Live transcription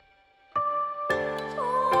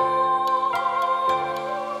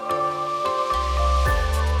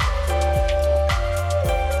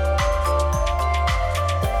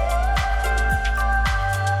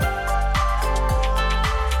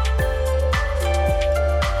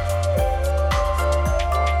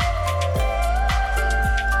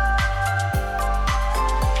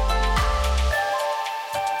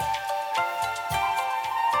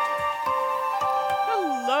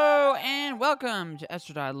Welcome to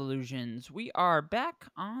Estradile Illusions. We are back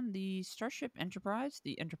on the Starship Enterprise,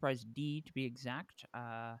 the Enterprise D to be exact.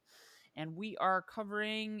 And we are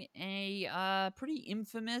covering a pretty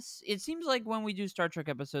infamous. It seems like when we do Star Trek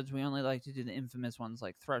episodes, we only like to do the infamous ones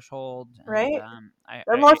like Threshold, and Right?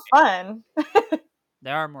 They're more fun. they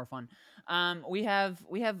are more fun. We have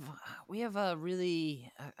a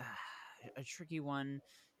really a tricky one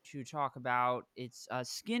to talk about. It's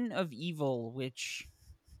Skin of Evil, which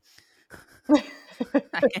I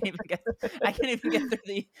can't even get through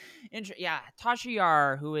the intro. Yeah, Tasha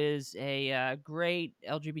Yar, who is a great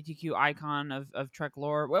LGBTQ icon of Trek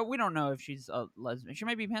lore. Well, we don't know if she's a lesbian. She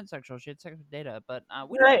might be pansexual. She had sex with Data, but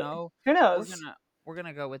we don't Right. know. Who We're knows? gonna we're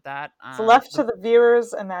gonna go with that. It's left to the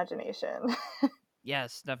viewer's imagination.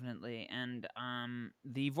 Yes, definitely. And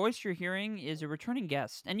the voice you're hearing is a returning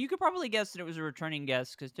guest, and you could probably guess that it was a returning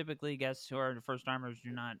guest because typically guests who are first timers do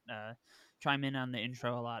not chime in on the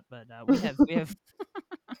intro a lot. But we have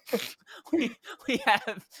we, we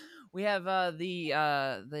have we have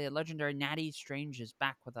the legendary Natty Strange is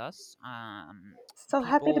back with us. So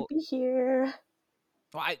happy to People. be here.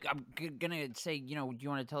 Well, gonna say, do you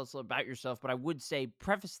want to tell us a little about yourself? But I would say,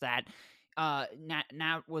 preface that.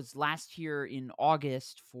 Nat was last here in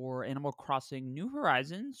August for Animal Crossing New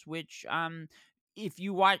Horizons, which if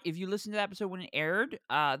you listen to the episode when it aired,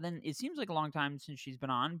 then it seems like a long time since she's been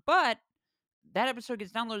on, but that episode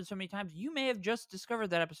gets downloaded so many times. You may have just discovered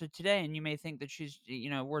that episode today, and you may think that she's,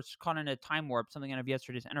 we're caught in a time warp, something out of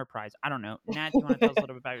yesterday's Enterprise. I don't know. Nat, do you want to tell us a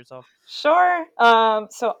little bit about yourself? Sure.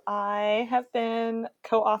 So I have been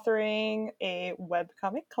co-authoring a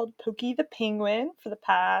webcomic called Pokey the Penguin for the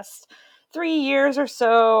past 3 years or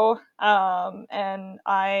so. And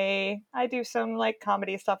I do some like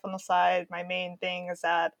comedy stuff on the side. My main thing is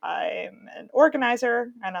that I'm an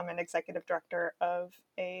organizer and I'm an executive director of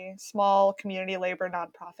a small community labor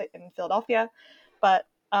nonprofit in Philadelphia. But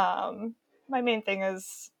my main thing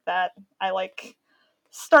is that I like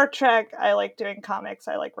Star Trek. I like doing comics.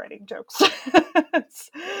 I like writing jokes.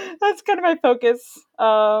 that's kind of my focus.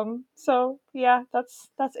 So yeah, that's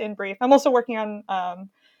in brief. I'm also working on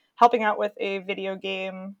helping out with a video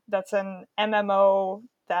game that's an MMO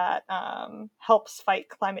that helps fight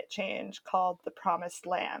climate change called The Promised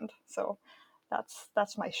Land. So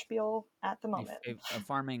that's my spiel at the moment. A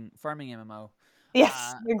farming MMO. Yes,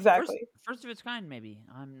 First exactly. first of its kind, maybe.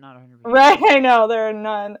 I'm not 100% Right, sure. I know there are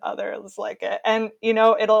none others like it, and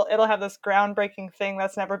it'll have this groundbreaking thing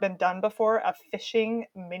that's never been done before: a fishing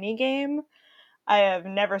mini game. I have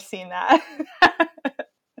never seen that.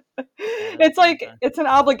 Yeah, that It's sounds. like it's an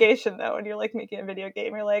obligation though when you're like making a video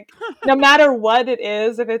game. You're like, no matter what it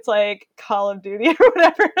is, if it's like Call of Duty or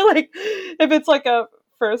whatever, like if it's like a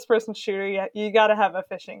first person shooter, you got to have a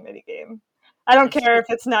fishing mini game. I don't care So, if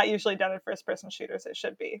it's not usually done in first person shooters. It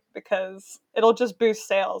should be because it'll just boost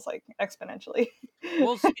sales like exponentially.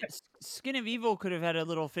 well, Skin of Evil could have had a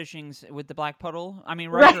little fishings with the black puddle. I mean,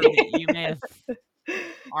 Right. Riker, you may have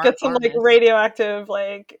Get some like Armis. radioactive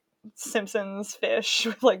like Simpsons fish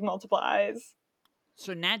with like multiple eyes.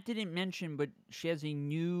 So Nat didn't mention, but she has a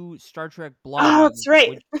new Star Trek Oh, blog, that's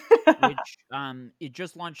right. which it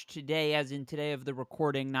just launched today, as in today of the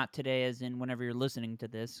recording, not today as in whenever you're listening to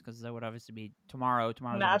this, because that would obviously be tomorrow's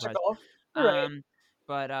Enterprise. Magical. Right. Um,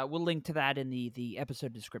 but we'll link to that in the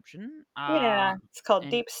episode description. Yeah. It's called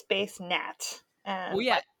And Deep Space Nat. well, And my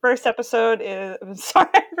yeah. first episode is sorry,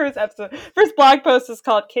 first blog post is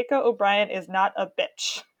called Keiko O'Brien is not a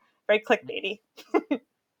bitch. Very clickbaity.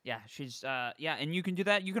 Yeah, she's yeah, and you can do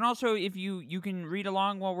that. You can also, if you can read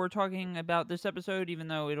along while we're talking about this episode, even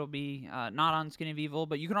though it'll be not on Skin of Evil,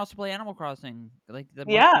 but you can also play Animal Crossing like most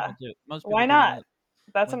Yeah. people do. Most people Why do not?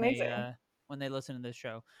 That's when amazing. they listen to this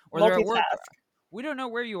show, or they're at work. Multitask. We don't know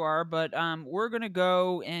where you are, but we're gonna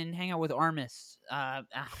go and hang out with Armis.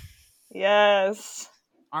 Yes.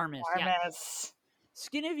 Armis, yeah. Armis.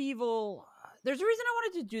 Skin of Evil. There's a reason I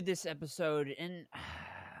wanted to do this episode, and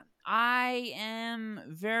I am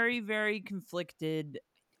very, very conflicted.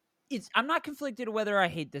 I'm not conflicted whether I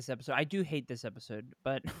hate this episode. I do hate this episode,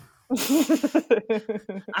 but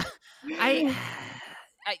I,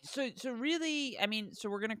 so really, I mean, so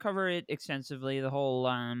we're gonna cover it extensively, the whole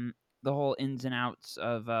ins and outs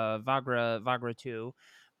of Vagra 2,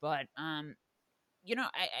 but I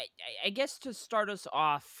guess to start us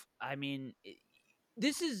off, I mean,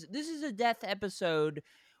 this is a death episode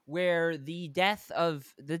where the death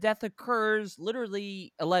occurs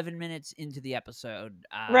literally 11 minutes into the episode,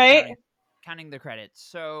 Right? counting the credits.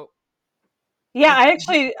 So Yeah, it's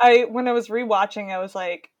I when I was rewatching, I was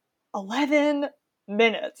like, 11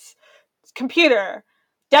 minutes. Computer,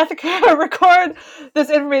 death occurred, record this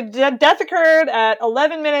information. Death occurred at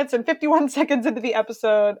 11 minutes and 51 seconds into the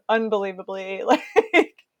episode. Unbelievably. Like,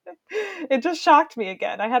 it just shocked me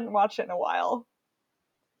again. I hadn't watched it in a while.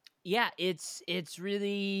 Yeah, it's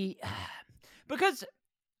really because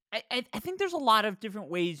I think there's a lot of different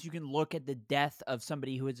ways you can look at the death of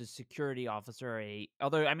somebody who is a security officer.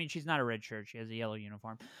 Although I mean she's not a red shirt, she has a yellow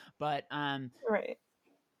uniform, but Right.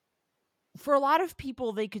 for a lot of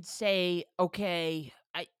people they could say, okay,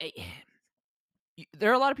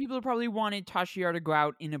 there are a lot of people who probably wanted Tasha Yar to go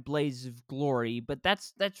out in a blaze of glory, but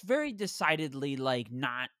that's very decidedly like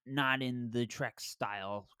not in the Trek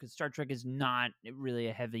style, because Star Trek is not really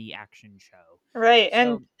a heavy action show. Right.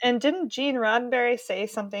 So And didn't Gene Roddenberry say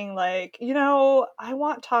something like, I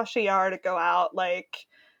want Tasha Yar to go out like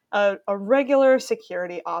a regular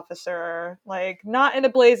security officer, like not in a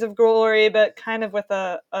blaze of glory, but kind of with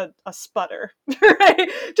a sputter,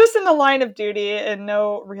 right? Just in the line of duty in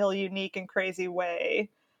no real unique and crazy way.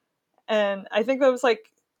 And I think that was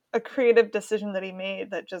like a creative decision that he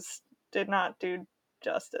made that just did not do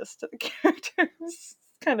justice to the characters.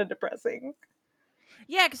 Kind of depressing.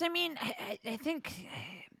 yeah, because I mean, I think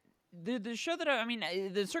the show that I mean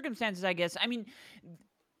the circumstances. I guess I mean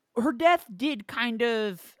her death did kind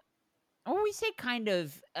of. Well, we say kind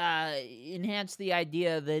of enhance the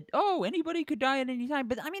idea that, oh, anybody could die at any time.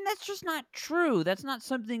 But I mean, that's just not true. That's not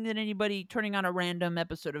something that anybody turning on a random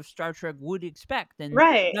episode of Star Trek would expect. And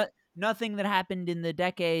Right. nothing that happened in the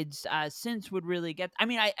decades since would really get. I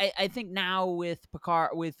mean, I think now with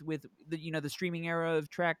Picard, with the the streaming era of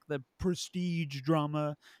Trek, the prestige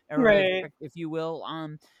drama era of Right. Trek, if you will,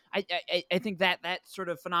 I think that sort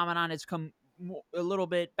of phenomenon has come a little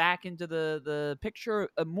bit back into the picture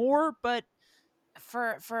more, but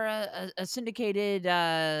for a syndicated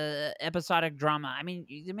episodic drama, I mean,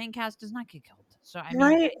 the main cast does not get killed. So I mean,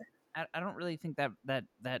 Right. I don't really think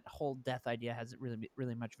that whole death idea has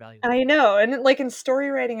really much value with I me. know. And like in story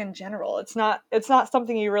writing in general, it's not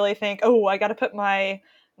something you really think, "Oh, I got to put my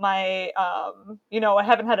I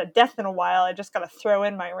haven't had a death in a while. I just got to throw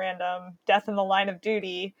in my random death in the line of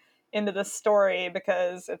duty into the story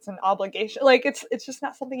because it's an obligation." Like it's just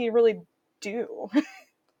not something you really do.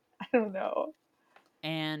 I don't know.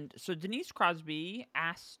 And so Denise Crosby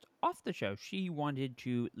asked off the show. She wanted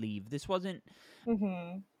to leave. This wasn't.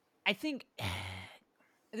 Mhm. I think.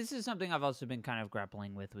 This is something I've also been kind of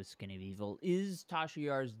grappling with Skin of Evil. Is Tasha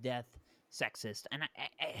Yar's death sexist? And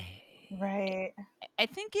Right. I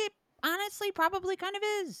think it honestly probably kind of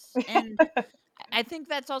is. And I think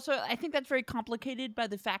that's very complicated by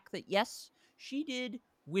the fact that yes, she did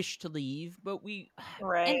wish to leave, but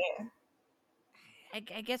Right. and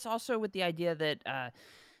I guess also with the idea that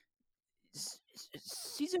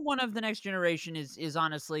season 1 of the Next Generation is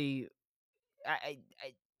honestly I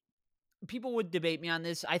people would debate me on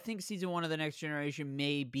this. I think season 1 of the Next Generation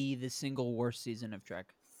may be the single worst season of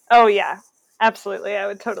Trek. Oh yeah. Absolutely. I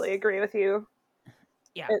would totally agree with you.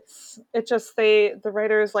 Yeah. It's just the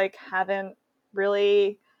writers like haven't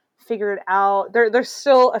really figured out, they're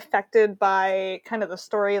still affected by kind of the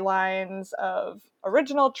storylines of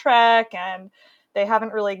original Trek, and they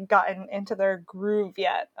haven't really gotten into their groove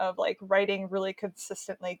yet of like writing really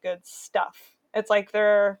consistently good stuff. It's like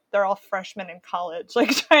they're all freshmen in college,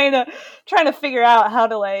 like trying to figure out how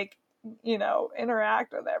to like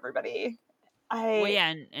interact with everybody. Well, I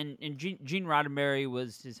yeah, and Gene Roddenberry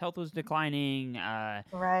his health was declining.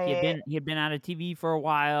 Right. He had been out of TV for a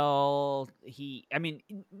while. I mean,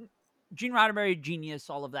 Gene Roddenberry, genius,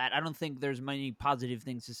 all of that. I don't think there's many positive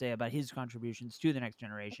things to say about his contributions to the Next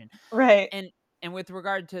Generation. Right. And with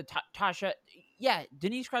regard to Tasha, yeah,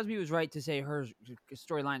 Denise Crosby was right to say her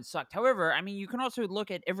storyline sucked. However, I mean, you can also look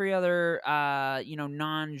at every other,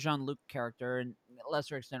 non Jean-Luc character, and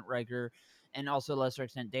lesser extent Riker, and also lesser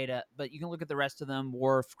extent Data. But you can look at the rest of them: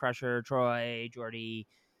 Worf, Crusher, Troy, Geordi.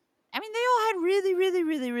 I mean, they all had really, really,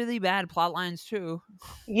 really, really bad plot lines too.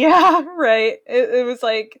 Yeah, right. It was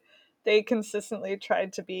like they consistently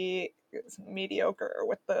tried to be mediocre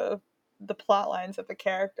with the plot lines of the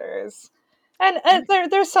characters. And And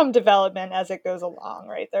there's some development as it goes along,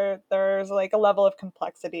 right? There's like a level of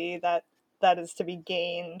complexity that is to be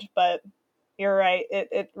gained, but you're right.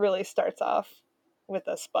 It really starts off with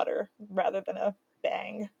a sputter rather than a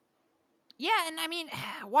bang. yeah, and I mean,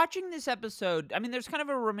 watching this episode, I mean, there's kind of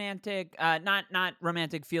a romantic, not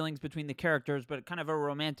romantic feelings between the characters, but kind of a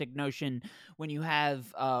romantic notion when you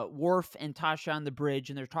have Worf and Tasha on the bridge,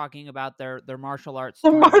 and they're talking about their martial arts The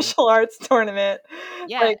tournament. martial arts tournament.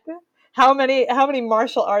 Yeah, Like how many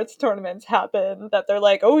martial arts tournaments happen that they're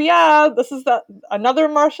like, "Oh yeah, this is another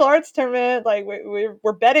martial arts tournament. Like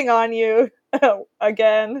we're betting on you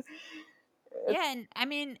again." Yeah, and I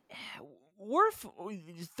mean, Worf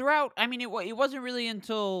throughout. I mean, it wasn't really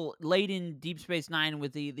until late in Deep Space Nine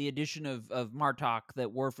with the addition of Martok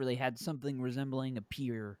that Worf really had something resembling a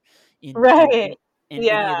peer in in Right. in, in any of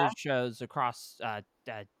Yeah. those shows across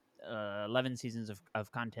 11 seasons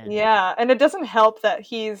of content. Yeah, and it doesn't help that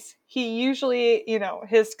he usually,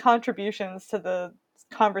 his contributions to the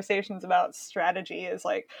conversations about strategy is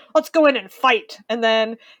like, let's go in and fight. And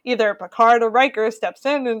then either Picard or Riker steps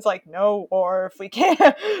in and is like, no, or if we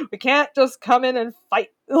can't just come in and fight.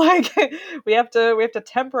 Like we have to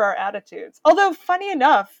temper our attitudes. Although funny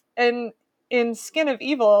enough, in Skin of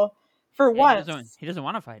Evil, for Yeah, once, he doesn't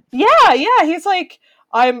want to fight. yeah, he's like,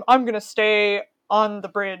 I'm gonna stay on the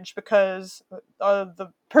bridge because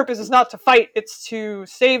the purpose is not to fight, it's to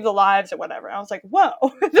save the lives or whatever. I was like, whoa,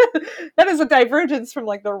 that is a divergence from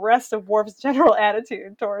like the rest of Worf's general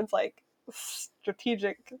attitude towards like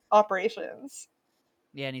strategic operations.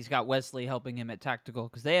 Yeah, and he's got Wesley helping him at tactical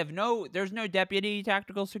because there's no deputy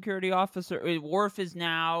tactical security officer. Worf is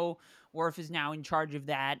now in charge of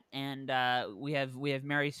that, and we have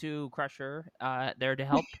Mary Sue Crusher there to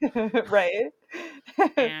help. Right.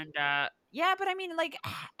 And yeah, but I mean, like,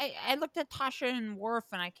 I looked at Tasha and Worf,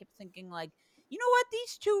 and I kept thinking, like, you know what?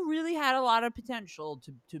 These two really had a lot of potential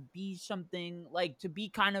to be something, like, to be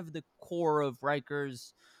kind of the core of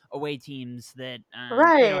Riker's away teams. That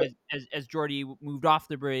Right. as Geordi moved off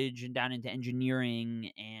the bridge and down into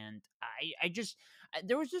engineering, and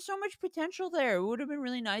there was just so much potential there. It would have been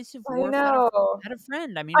really nice if I Worf know. had a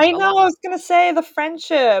friend. I mean, I a know, lot. I was gonna say the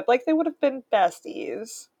friendship. Like they would have been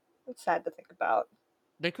besties. It's sad to think about.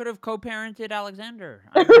 They could have co-parented Alexander.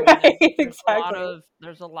 I mean, Right, exactly.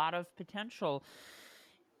 there's a lot of potential,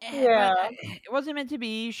 but Yeah. it wasn't meant to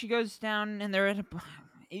be. She goes down, and they're at a.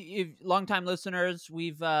 If longtime listeners,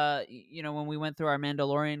 we've when we went through our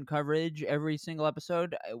Mandalorian coverage, every single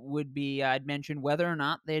episode would be I'd mention whether or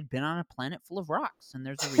not they had been on a planet full of rocks, and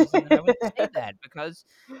there's a reason that I would say that, because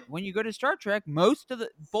when you go to Star Trek, most of the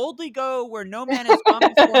boldly go where no man has gone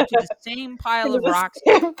before, to the same pile Into of the rocks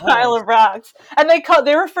same pile always. of rocks. And they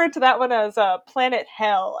referred to that one as Planet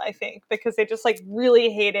Hell, I think, because they just like really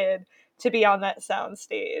hated to be on that sound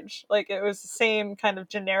stage. Like it was the same kind of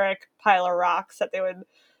generic pile of rocks that they would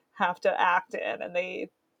have to act in, and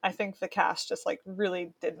I think the cast just like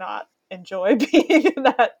really did not enjoy being in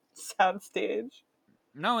that sound stage.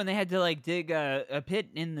 No, and they had to like dig a pit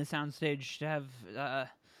in the soundstage to have.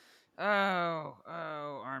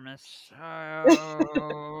 Armis.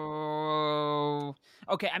 Oh.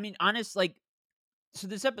 Okay, I mean, honest, like, so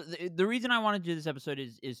the reason I want to do this episode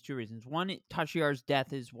is two reasons. One, Tashiar's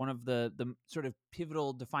death is one of the sort of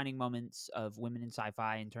pivotal defining moments of women in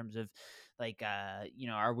sci-fi in terms of, like,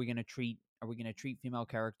 are we gonna treat female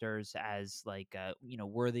characters as, like,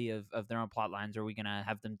 worthy of their own plot lines, or are we gonna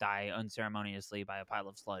have them die unceremoniously by a pile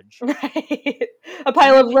of sludge? Right. A And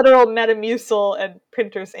pile of then literal Metamucil and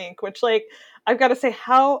printer's ink, which like I've got to say,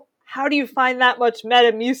 how do you find that much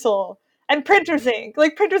Metamucil and printer's ink?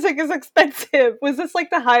 Like printer's ink is expensive. Was this like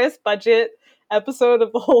the highest budget episode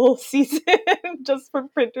of the whole season just for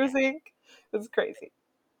printer's ink? It's crazy.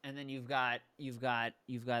 And then you've got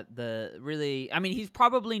the really. I mean, he's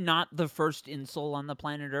probably not the first Insul on the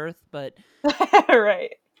planet Earth, but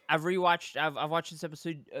Right. I've watched this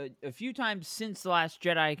episode a few times since the Last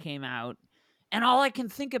Jedi came out, and all I can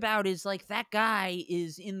think about is, like, that guy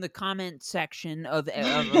is in the comment section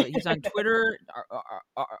he's on Twitter,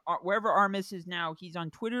 wherever Armis is now. He's on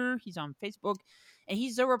Twitter, he's on Facebook, and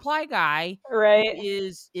he's a reply guy who Right.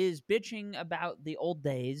 is bitching about the old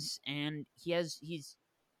days, and he's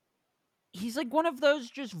like one of those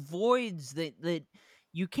just voids that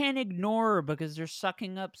you can't ignore because they're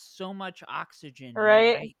sucking up so much oxygen, and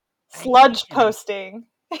Right. I hate Sludge him. posting.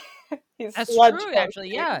 He's That's sludge true,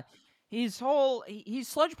 actually. posting. Yeah, he's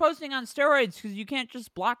sludge posting on steroids because you can't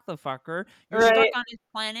just block the fucker. You're stuck Right. on his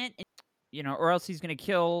planet, or else he's gonna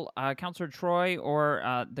kill Counselor Troy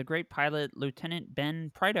or the great pilot Lieutenant Ben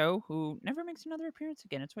Prido, who never makes another appearance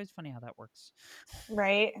again. It's always funny how that works.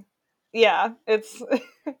 Right. Yeah, it's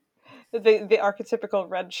the archetypical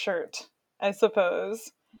red shirt, I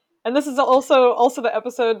suppose. And this is also the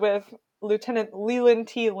episode with Lieutenant Leland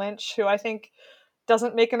T. Lynch, who I think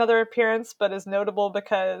doesn't make another appearance, but is notable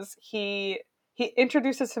because he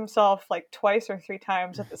introduces himself like twice or three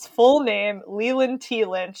times with his full name, Leland T.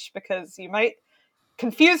 Lynch, because you might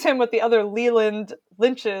confuse him with the other Leland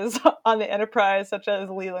Lynches on the Enterprise, such as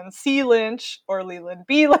Leland C. Lynch or Leland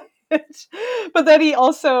B. Lynch. But then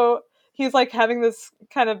he's like having this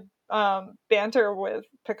kind of banter with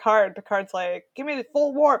Picard. Picard's like, "Give me the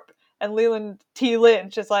full warp," and Leland T.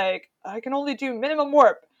 Lynch is like, "I can only do minimum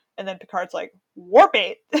warp." And then Picard's like, warp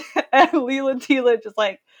 8. And Leela Tila just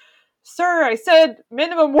like, sir, I said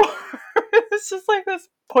minimum warp. It's just like this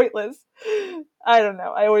pointless. I don't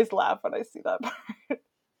know. I always laugh when I see that part.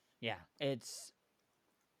 Yeah, it's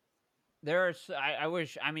there's. I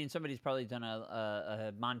wish. I mean, somebody's probably done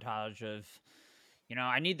a montage of,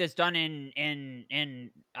 I need this done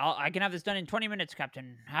I can have this done in 20 minutes,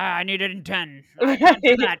 Captain. I need it in 10. I can't do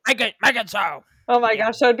Right. that. Make it so. Oh my Yeah.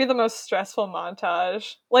 gosh, that would be the most stressful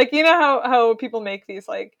montage. Like, you know how people make these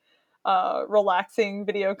like relaxing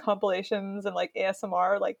video compilations and like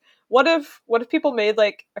ASMR? Like what if people made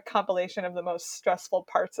like a compilation of the most stressful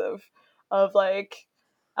parts of like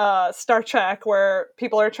Star Trek, where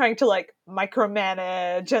people are trying to like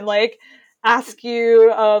micromanage and like ask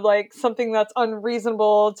you like something that's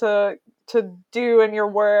unreasonable to do in your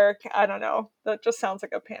work. I don't know. That just sounds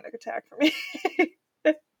like a panic attack for me.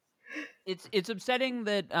 It's upsetting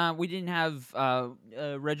that we didn't have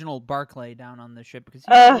Reginald Barclay down on the ship, because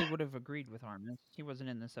he uh, probably would have agreed with Harmon. He wasn't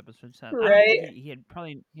in this episode, so I don't think right. he had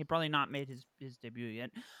probably not made his debut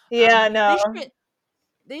yet. Yeah, no. They should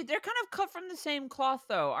they're kind of cut from the same cloth,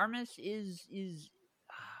 though. Armis is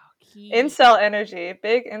he Incel energy,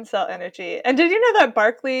 big incel energy. And did you know that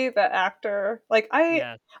Barkley, the actor, like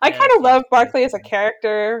yes I kind of yes love Barkley as a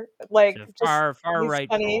character. he's Like a just far he's right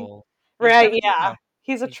funny. troll. He's Right, Kevin yeah. Sorbo.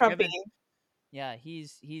 He's a He's Trumpy. Kevin. Yeah,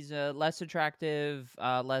 he's less attractive,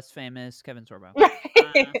 less famous Kevin Sorbo.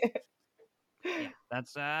 Right. Yeah,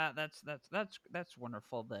 that's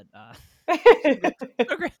wonderful that some good,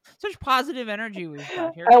 so great, such positive energy we've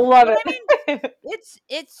got here. I love But I mean, it.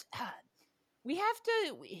 it's we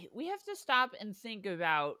have to stop and think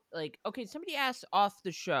about, like, okay, somebody asked off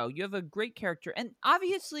the show, you have a great character, and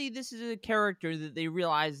obviously this is a character that they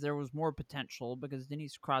realized there was more potential, because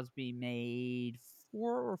Denise Crosby made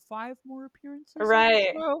 4 or 5 more appearances on the Right.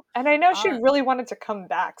 show. And I know she Uh, really wanted to come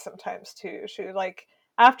back sometimes too. She like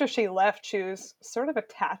after she left, she was sort of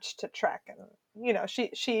attached to Trek, and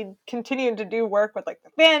she continued to do work with like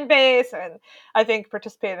the fan base, and I think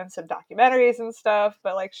participated in some documentaries and stuff,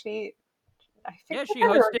 but like I think Yeah, she she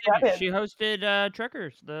kind of hosted regretted. she hosted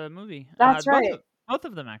Trekkers, the movie. That's Both right. of both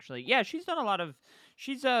of them, actually. Yeah, she's done a lot of.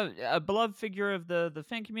 She's a beloved figure of the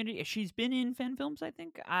fan community. She's been in fan films, I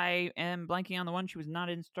think. I am blanking on the one. She was not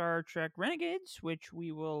in Star Trek Renegades, which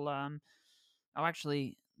we will. Oh,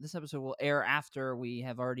 actually, this episode will air after we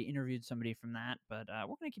have already interviewed somebody from that, but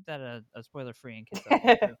we're gonna keep that a spoiler free in case that's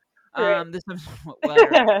not true. Right. This episode will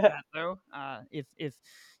air after that, though.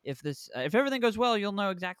 If everything goes well, you'll know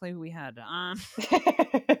exactly who we had.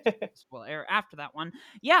 This will air after that one.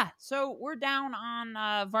 Yeah, so we're down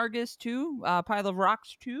on Vargas 2, Pile of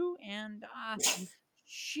Rocks 2, and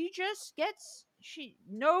she just gets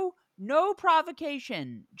no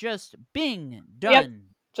provocation, just bing, Yep. done,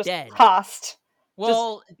 Just dead. tossed. Just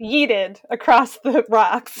Well, yeeted across the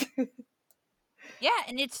rocks. yeah,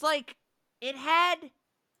 and it's like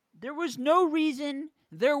there was no reason,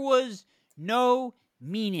 there was no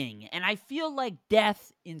meaning. And I feel like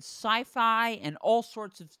death in sci-fi and all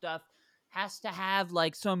sorts of stuff has to have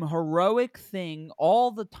like some heroic thing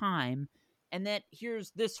all the time. And that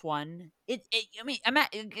here's this one. I mean,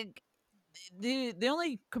 the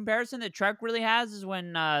only comparison that Trek really has is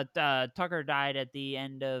when Tucker died at the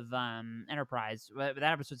end of Enterprise. But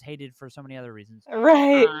that episode's hated for so many other reasons.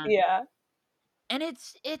 Right. Um, Yeah. and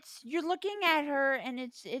it's you're looking at her, and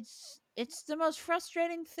it's the most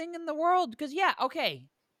frustrating thing in the world, because yeah, okay,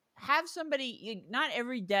 have somebody, not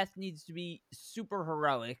every death needs to be super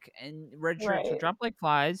heroic, and red shirts would Right. drop like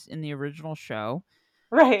flies in the original show.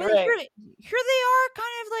 Right. But Right. here they are,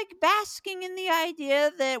 kind of like basking in the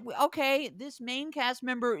idea that okay, this main cast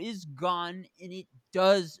member is gone, and it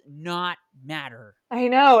does not matter. I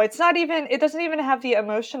know. It doesn't even have the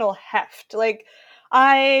emotional heft. Like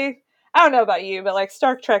I I don't know about you, but like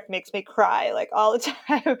Star Trek makes me cry like all the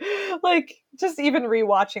time. Like just even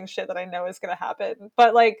rewatching shit that I know is going to happen.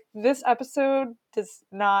 But like this episode does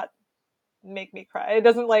not make me cry. It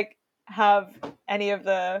doesn't like have any of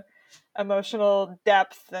the emotional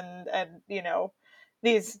depth and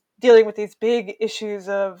these dealing with these big issues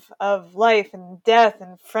of life and death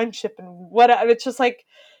and friendship and whatever. It's just like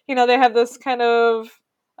they have this kind of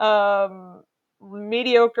um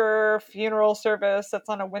mediocre funeral service that's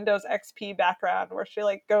on a Windows XP background, where she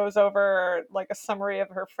like goes over like a summary of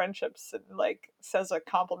her friendships and like says a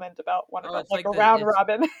compliment about one of Oh, them, like a round it's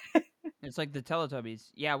robin. it's like the Teletubbies.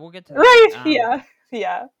 Yeah, we'll get to that. Right. Yeah.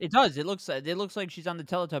 Yeah. It does. It looks like she's on the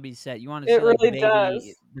Teletubbies set. You want to It see like really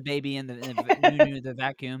does. the baby and the Nunu, the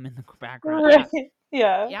vacuum in the background. Right. Yeah,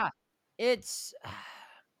 Yeah. yeah. It's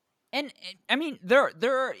I mean,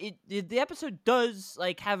 the episode does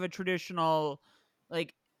like have a traditional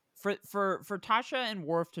like for Tasha and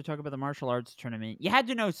Worf to talk about the martial arts tournament, you had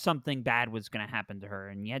to know something bad was going to happen to her,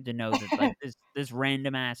 and you had to know that like this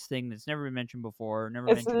random ass thing that's never been mentioned before, never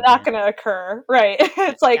It's mentioned not again. going to occur, right?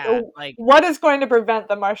 It's like, Yeah, like what is going to prevent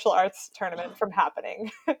the martial arts tournament from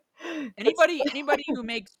happening? It's anybody who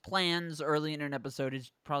makes plans early in an episode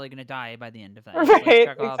is probably going to die by the end of that. It's like right,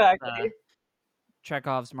 exactly.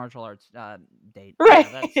 Chekhov's martial arts date. Right.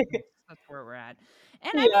 That's where we're at.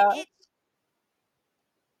 And I mean, Yeah.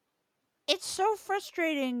 it's so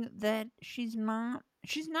frustrating that she's not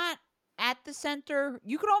at the center.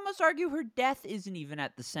 You could almost argue her death isn't even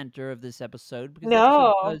at the center of this episode, because the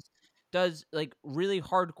episode No. does like really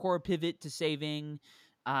hardcore pivot to saving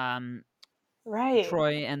Right.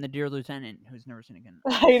 Troy and the dear lieutenant, who's never seen again.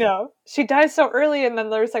 I know. She dies so early, and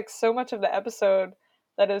then there's like so much of the episode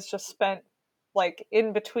that is just spent like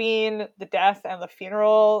in between the death and the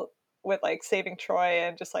funeral with like saving Troy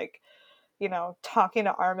and just like, talking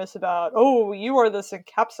to Armis about, oh, you are this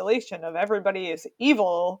encapsulation of everybody's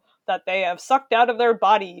evil that they have sucked out of their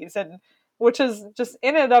bodies, and which is just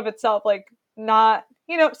in and of itself like not,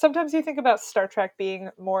 sometimes you think about Star Trek being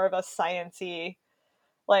more of a sciency,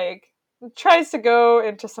 like tries to go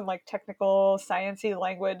into some like technical sciencey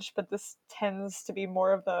language, but this tends to be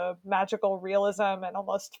more of the magical realism and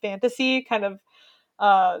almost fantasy kind of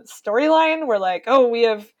storyline where like, oh, we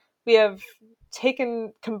have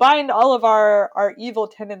combined all of our evil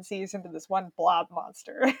tendencies into this one blob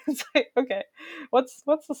monster. It's like, okay, what's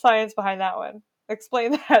the science behind that one?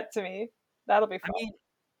 Explain that to me. That'll be I fun. mean,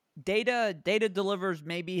 Data delivers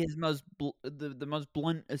maybe his the most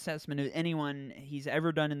blunt assessment of anyone he's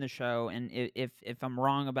ever done in the show, and if I'm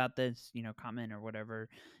wrong about this, comment or whatever,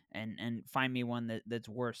 and find me one that's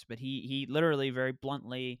worse. But he literally very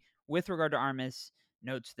bluntly, with regard to Armis,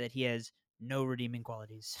 notes that he has no redeeming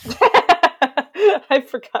qualities. I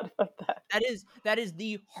forgot about that. That is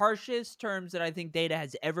the harshest terms that I think Data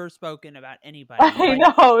has ever spoken about anybody. I Like,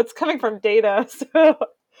 know it's coming from Data, so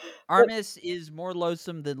Armis is more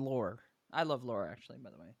loathsome than Lore. I love Lore, actually, by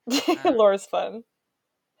the way. Lore's fun.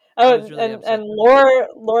 I Oh, was really and upset.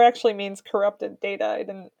 lore actually means corrupted data. I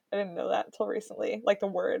didn't know that until recently, like the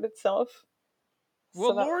word itself. So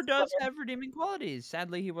Well, that Lore was does clever. have redeeming qualities.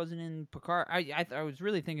 Sadly, he wasn't in Picard. I was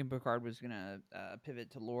really thinking Picard was gonna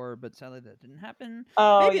pivot to Lore, but sadly that didn't happen.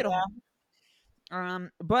 Oh Maybe it'll yeah,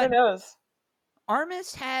 happen. who But knows?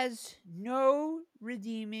 Armis has no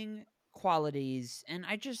redeeming qualities, and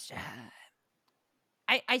I just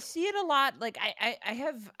I see it a lot. Like I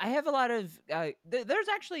have a lot of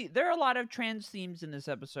there are a lot of trans themes in this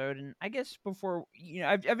episode, and I guess before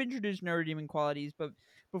I've introduced no redeeming qualities, but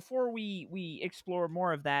before we explore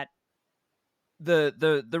more of that,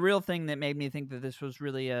 the real thing that made me think that this was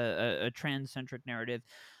really a trans centric narrative.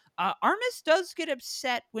 Armis does get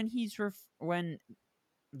upset when when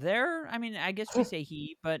there. I mean, I guess we say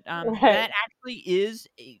he, but Right. that actually is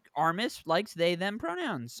Armis likes they them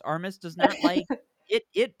pronouns. Armis does not like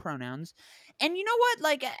it pronouns. And you know what?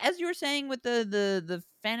 Like as you were saying with the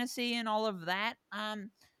fantasy and all of that,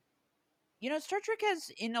 Star Trek has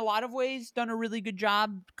in a lot of ways done a really good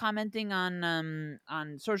job commenting on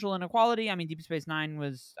social inequality. I mean, Deep Space Nine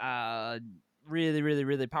was really, really,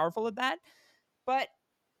 really powerful at that. But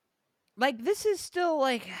like this is still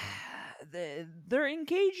like they're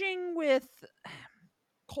engaging with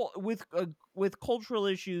cultural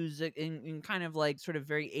issues in kind of like sort of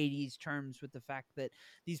very 80s terms, with the fact that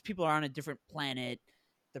these people are on a different planet.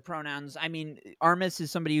 The pronouns, I mean, Armis is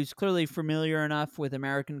somebody who's clearly familiar enough with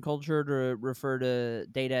American culture to refer to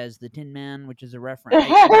Data as the Tin Man, which is a reference. Right.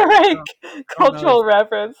 I don't know if Cultural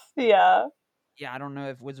reference. Yeah. yeah, I don't know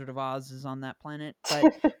if Wizard of Oz is on that planet,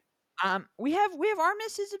 but we have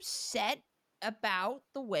Armis is upset about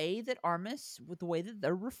the way that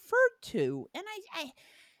they're referred to, and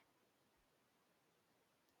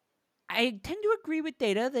I tend to agree with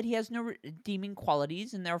Data that he has no redeeming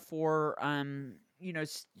qualities, and therefore,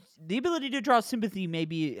 the ability to draw sympathy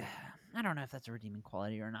maybe. I don't know if that's a redeeming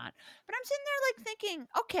quality or not, but I'm sitting there like thinking,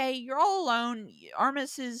 okay, you're all alone.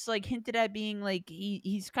 Armis is like hinted at being like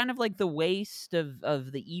he's kind of like the waste of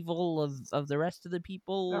the evil of the rest of the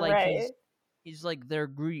people. Like Right. he's like their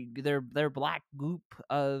black goop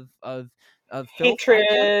of filth, I guess.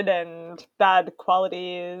 Hatred and bad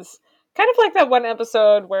qualities. Kind of like that one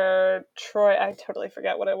episode where Troy, I totally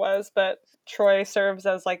forget what it was, but Troy serves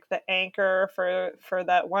as like the anchor for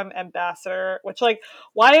that one ambassador, which like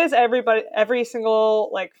why is every single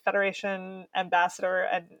like Federation ambassador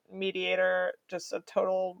and mediator just a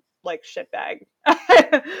total like shitbag?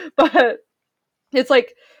 But it's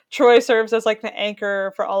like Troy serves as like the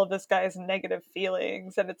anchor for all of this guy's negative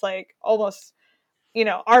feelings, and it's like almost you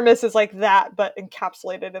know, Armis is like that, but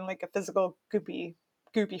encapsulated in like a physical goopy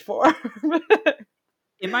form.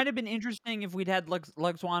 It might have been interesting if we'd had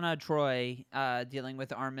Luxwana Troy dealing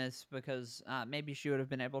with Armis, because maybe she would have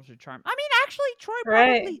been able to charm. I mean, actually, Troy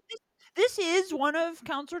Right. probably. This is one of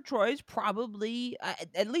Counselor Troy's probably,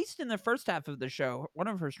 at least in the first half of the show, one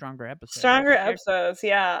of her stronger episodes. Stronger episodes.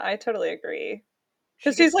 Yeah, I totally agree. She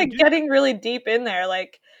Because she's gets to like do. getting really deep in there,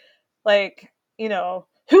 like, you know,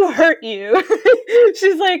 who hurt you?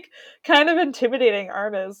 She's like kind of intimidating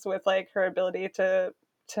Armis with like her ability to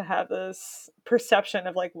have this perception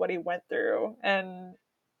of like what he went through. And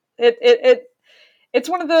it it's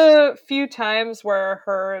one of the few times where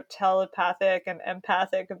her telepathic and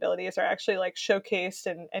empathic abilities are actually like showcased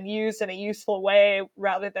and used in a useful way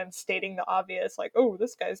rather than stating the obvious, like, oh,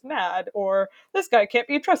 this guy's mad or this guy can't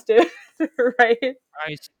be trusted. Right.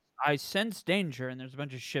 I, s- I sense danger, and there's a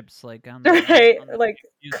bunch of ships like Right, on the like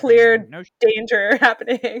news screen. clear No. danger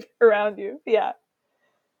happening around you. Yeah.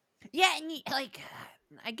 Yeah, and like,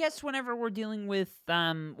 I guess whenever we're dealing with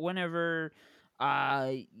whenever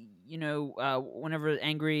whenever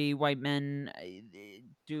angry white men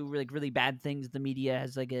do like really bad things, the media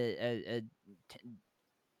has like a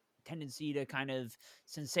tendency to kind of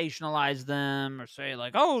sensationalize them, or say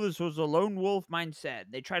like, oh, this was a lone wolf mindset.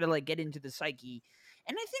 They try to like get into the psyche.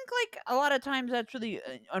 And I think like a lot of times that's really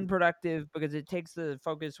unproductive, because it takes the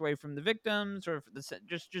focus away from the victims, or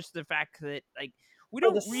just the fact that like we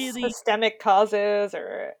Or the don't really. systemic causes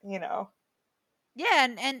or, you know. Yeah,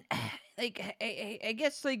 and like I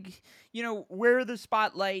guess like, where the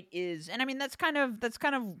spotlight is, and I mean that's kind of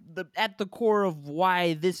the at the core of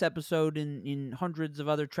why this episode in hundreds of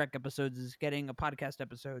other Trek episodes is getting a podcast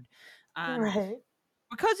episode, um, Right.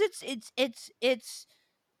 because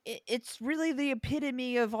it's really the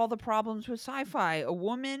epitome of all the problems with sci-fi. A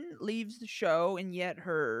woman leaves the show, and yet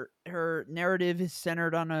her narrative is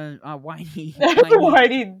centered on a whiny whiny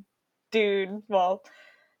Whitey dude. Well,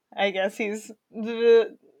 I guess he's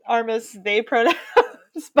the Armis they pronouns,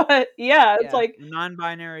 but yeah, it's yeah like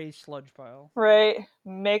non-binary sludge pile. right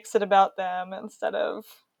makes it about them instead of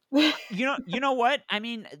You know what? I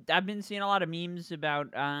mean, I've been seeing a lot of memes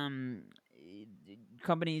about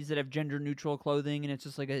companies that have gender neutral clothing, and it's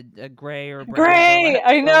just like a gray or brown Gray.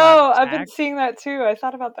 I burlap know. I've been sack. seeing that too. I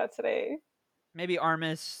thought about that today. Maybe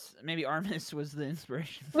Armis was the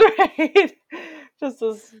inspiration for that. Right. Just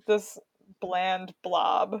this bland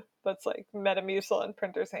blob that's like Metamucil and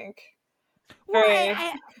printer's ink. Well, Very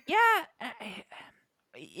yeah,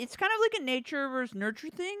 it's kind of like a nature versus nurture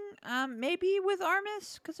thing. Maybe with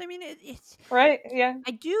Armis, because I mean, it's. right. Yeah.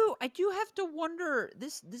 I do have to wonder.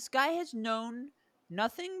 This guy has known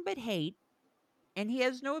nothing but hate, and he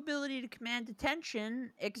has no ability to command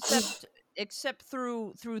attention except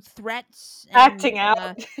through threats and Acting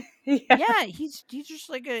out. Yeah. yeah, he's just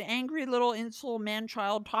like an angry little insult man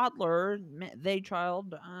child toddler, they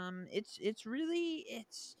child. It's really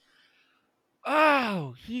it's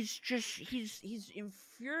Oh, he's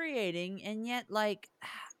infuriating, and yet like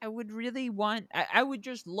I would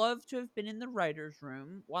just love to have been in the writers'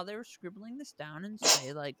 room while they were scribbling this down and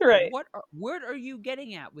say like, Right. what are you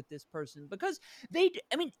getting at with this person? Because I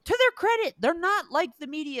mean, to their credit, they're not like the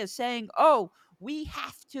media saying, "Oh, we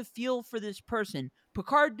have to feel for this person."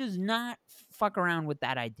 Picard does not fuck around with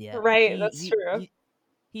that idea. Right. That's true.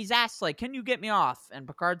 He's asked like, "Can you get me off?" And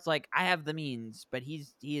Picard's like, "I have the means," but he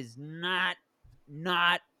is not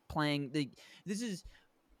playing the. This is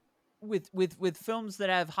with films that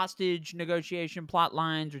have hostage negotiation plot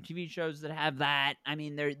lines, or TV shows that have that. I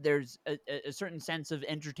mean, there's a certain sense of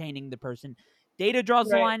entertaining the person. Data draws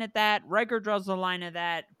the Right. line at that. Riker draws the line at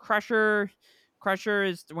that. Crusher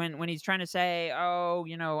is when he's trying to say, "Oh,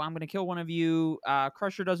 I'm going to kill one of you."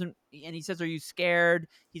 Crusher doesn't, and he says, "Are you scared?"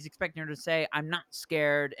 He's expecting her to say, "I'm not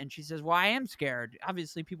scared," and she says, "Well, I am scared."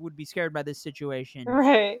 Obviously, people would be scared by this situation.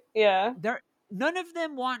 Right. Yeah. They're None of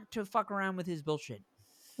them want to fuck around with his bullshit.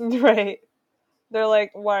 Right. They're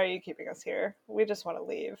like, why are you keeping us here? We just want to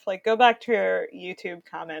leave. Like, go back to your YouTube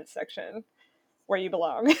comments section where you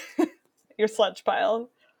belong. Your sludge pile.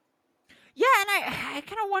 Yeah, and I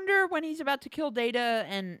kind of wonder when he's about to kill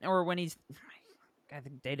Data, or when he's. I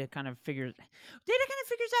think Data kind of figures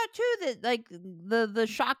out too that like the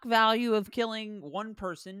shock value of killing one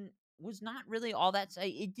person was not really all that.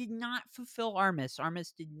 It did not fulfill Armis.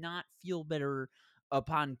 Armis did not feel better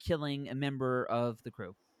upon killing a member of the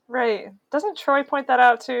crew. Right. Doesn't Troy point that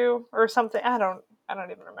out too? Or something? I don't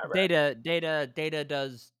even remember. Data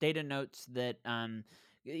notes that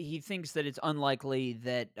he thinks that it's unlikely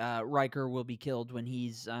that Riker will be killed when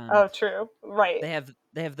he's Oh, true. Right. they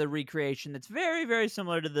have the recreation that's very, very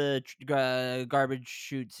similar to the garbage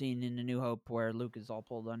chute scene in A New Hope where Luke is all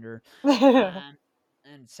pulled under. Um,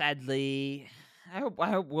 and sadly, I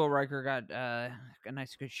hope Will Riker got a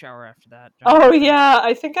nice good shower after that. Oh yeah,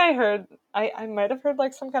 I think I heard. I might have heard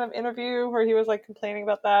like some kind of interview where he was like complaining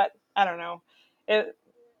about that. I don't know. It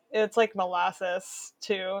it's like molasses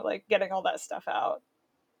too, like getting all that stuff out.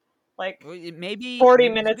 Like Well, 40 maybe it's a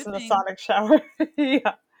minutes good in the thing. sonic shower.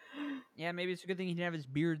 Yeah. Yeah, maybe it's a good thing he didn't have his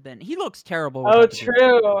beard then. He looks terrible Oh, without the beard, by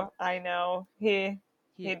the way. true. I know. He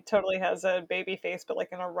He totally has a baby face, but like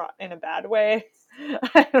in in a bad way.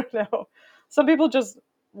 I don't know. Some people just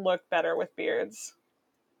look better with beards,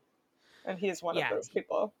 and he's one of yeah, those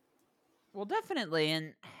people. well, definitely,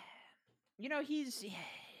 and he's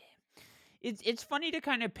it's funny to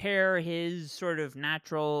kind of pair his sort of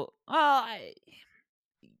natural.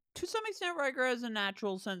 To some extent, Riker has a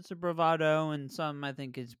natural sense of bravado, and some I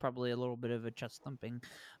think is probably a little bit of a chest thumping,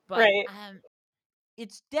 but Right.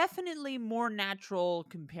 it's definitely more natural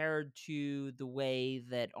compared to the way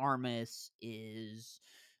that Armis is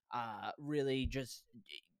really just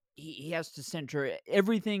he has to center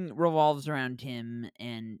everything revolves around him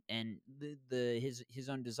and the his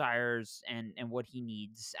own desires and what he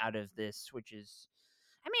needs out of this, which is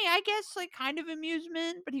I mean, I guess like kind of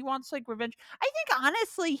amusement, but he wants like revenge. I think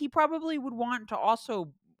honestly he probably would want to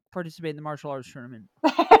also participate in the martial arts tournament.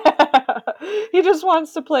 He just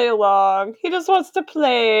wants to play along. He just wants to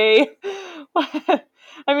play.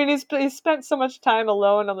 I mean, he's spent so much time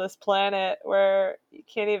alone on this planet where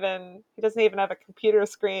he doesn't even have a computer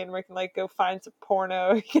screen where he can like go find some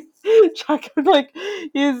porno. He can like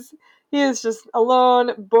he's he is just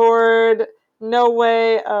alone, bored, no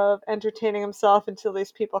way of entertaining himself until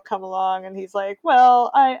these people come along, and he's like,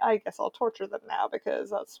 well, I guess I'll torture them now because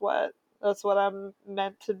that's what I'm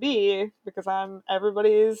meant to be because I'm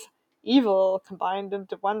everybody's evil combined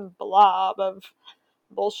into one blob of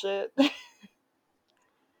bullshit.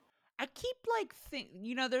 I keep like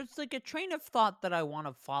there's like a train of thought that I want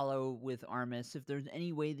to follow with Armis if there's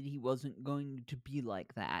any way that he wasn't going to be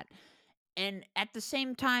like that. And at the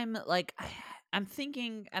same time, like I'm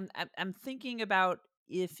thinking about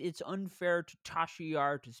if it's unfair to Tasha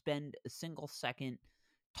Yar to spend a single second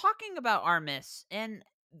talking about Armis. And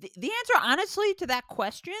the answer honestly to that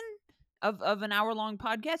question of an hour long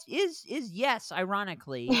podcast is yes,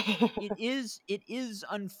 ironically. It is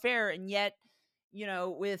unfair, and yet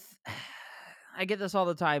with I get this all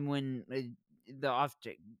the time when the off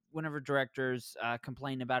whenever directors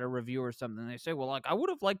complain about a review or something, they say, well, like, I would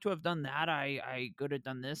have liked to have done that, I could have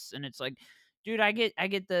done this, and it's like, dude, I get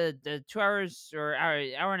the 2 hours or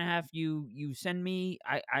hour and a half you send me.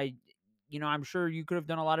 I I'm sure you could have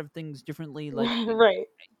done a lot of things differently, like Right.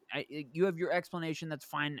 you have your explanation, that's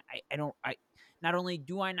fine. I don't I Not only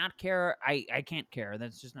do I not care, I can't care.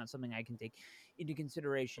 That's just not something I can take into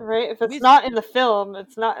consideration. Right. If it's With not in the film,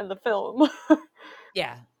 it's not in the film.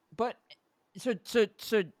 Yeah, but so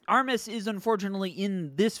Armis is unfortunately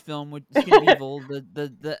in this film with Skin of Evil,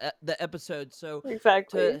 the episode. So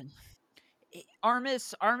Exactly. to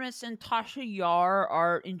Armis and Tasha Yar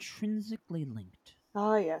are intrinsically linked.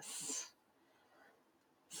 Oh yes.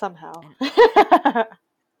 Somehow. And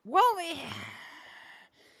well,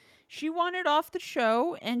 she wanted off the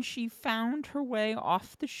show, and she found her way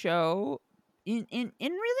off the show in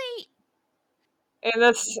really in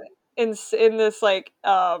this in this like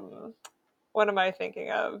what am I thinking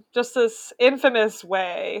of? Just this infamous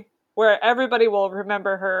way where everybody will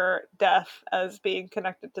remember her death as being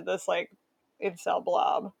connected to this like incel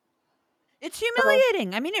blob. it's So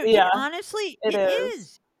humiliating. I mean, it yeah, honestly it it is.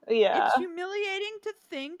 is. It's Yeah. humiliating to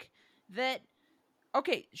think that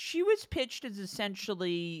okay, she was pitched as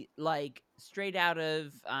essentially like straight out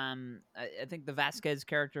of I think the Vasquez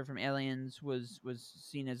character from Aliens was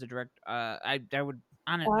seen as a direct I would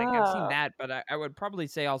on it like I've seen Wow. that, but I would probably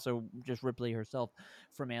say also just Ripley herself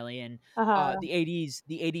from Alien. Uh-huh. The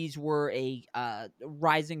 80s were a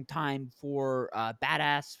rising time for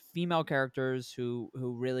badass female characters who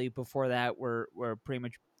really before that were pretty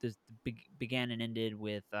much this began and ended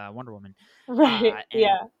with Wonder Woman. Right.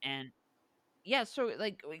 Yeah. And yeah, so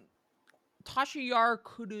like Tasha Yar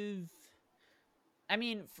could have. I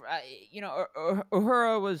mean,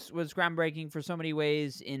 Uhura was groundbreaking for so many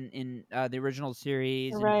ways in the original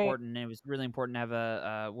series, and Right. important. And it was really important to have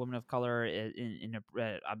a woman of color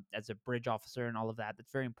as a bridge officer and all of that.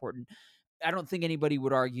 That's very important. I don't think anybody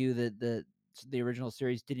would argue that the original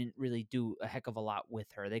series didn't really do a heck of a lot with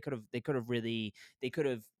her. They could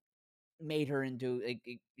have made her into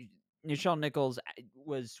Nichelle Nichols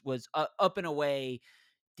was up and away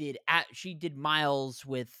she did miles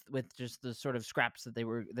with just the sort of scraps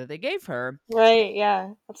that they gave her. Right,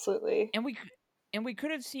 yeah, absolutely. And we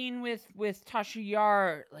could have seen with Tasha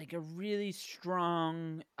Yar like a really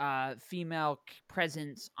strong female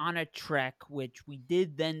presence on a Trek, which we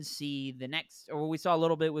did then see or we saw a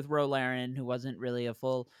little bit with Ro Laren, who wasn't really a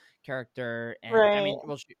full character, and I Right. mean,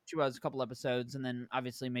 well, she was a couple episodes, and then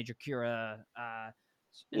obviously Major Kira, and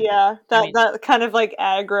Yeah, I that mean, that kind of like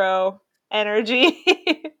aggro energy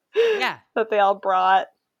yeah. that they all brought.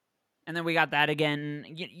 And then we got that again.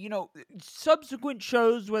 Subsequent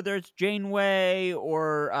shows, whether it's Janeway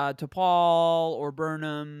or T'Pol or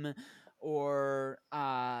Burnham or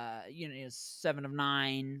 7 of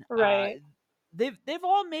 9, Right. they've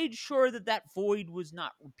all made sure that void was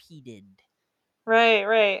not repeated. Right,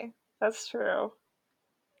 right. That's true.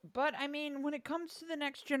 But I mean, when it comes to the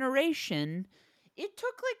next generation, it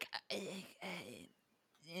took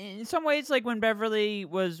in some ways, like when Beverly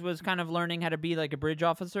was kind of learning how to be like a bridge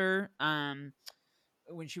officer.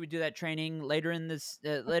 When she would do that training later in the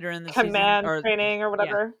season, Command or training or yeah,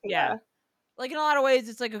 whatever. yeah, Yeah. like in a lot of ways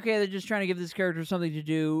it's like, okay, they're just trying to give this character something to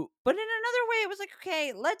do, but in another way it was like,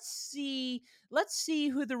 okay, let's see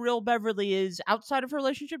who the real Beverly is outside of her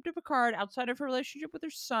relationship to Picard, outside of her relationship with her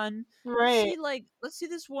son. Right. Let's see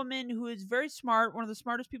this woman who is very smart, one of the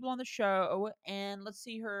smartest people on the show, and let's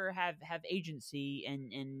see her have agency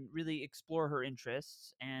and really explore her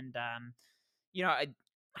interests. And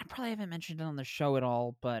I probably haven't mentioned it on the show at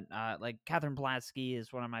all, but like Catherine Pulaski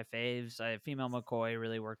is one of my faves. Female McCoy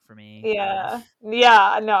really worked for me. Yeah.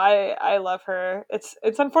 Yeah, no, I love her. It's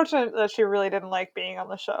unfortunate that she really didn't like being on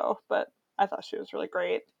the show, but I thought she was really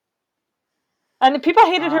great. And people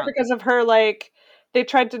hated her Uh, because of her, like they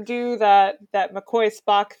tried to do that McCoy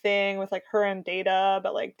Spock thing with like her and Data,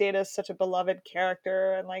 but like Data is such a beloved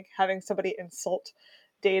character, and like having somebody insult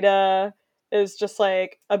Data is just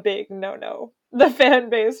like a big no no. The fan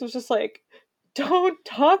base was just like, don't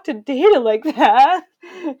talk to Data like that.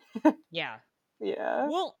 yeah. Yeah.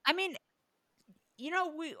 Well, I mean,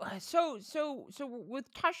 we so with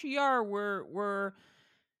Tasha Yar, we're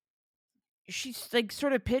she's like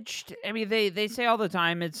sort of pitched. I mean, they say all the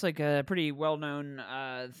time, it's like a pretty well known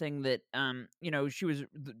thing that she was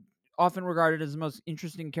often regarded as the most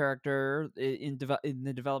interesting character in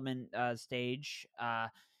the development stage.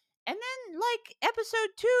 And then like episode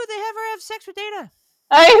 2, they have her have sex with Data.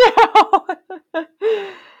 I know.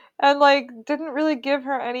 And like didn't really give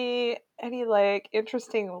her any like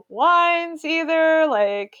interesting lines either.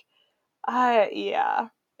 Like I yeah.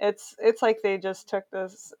 It's like they just took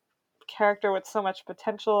this character with so much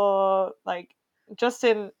potential, like just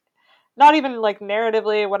in not even like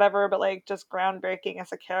narratively, whatever, but like just groundbreaking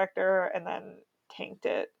as a character, and then tanked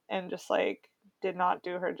it and just like did not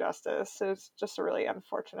do her justice. It was just a really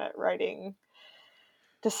unfortunate writing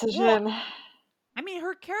Well, decision. I mean,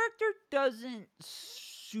 her character doesn't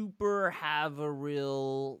super have the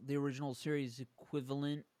original series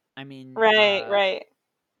equivalent. I mean, Right, right.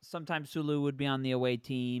 sometimes Sulu would be on the away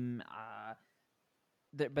team,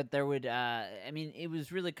 but there would, I mean, it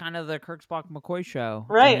was really kind of the Kirk, Spock, McCoy show,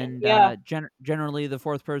 Right, and yeah. generally the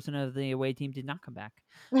fourth person of the away team did not come back,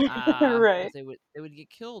 because Right. they would get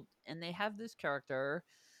killed, and they have this character,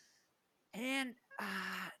 and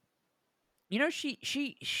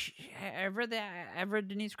I've read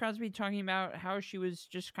Denise Crosby talking about how she was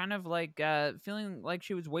just kind of like feeling like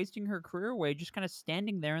she was wasting her career away, just kind of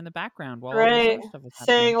standing there in the background while all this Right. other stuff was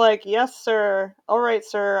Saying happening. like, "Yes, sir. All right,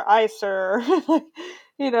 sir. I, sir." Like,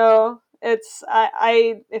 it's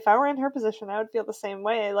I if I were in her position, I would feel the same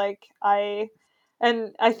way.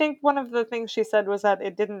 And I think one of the things she said was that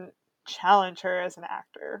it didn't challenge her as an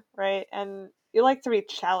actor, right? And you like to be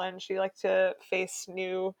challenged. You like to face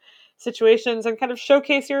new situations and kind of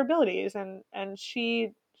showcase your abilities, and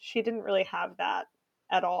she didn't really have that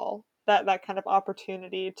at all. That kind of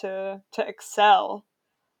opportunity to excel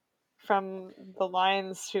from the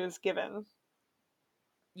lines she was given.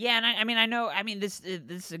 Yeah, and I mean, I know. I mean,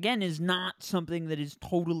 this again is not something that is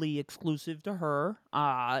totally exclusive to her.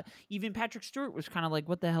 Even Patrick Stewart was kind of like,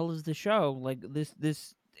 "What the hell is the show?" Like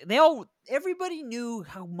this. Everybody knew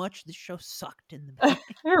how much the show sucked in the beginning,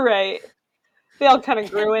 You're right. They all kind of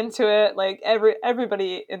grew and into it. Like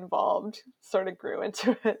everybody involved sort of grew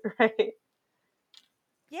into it, right?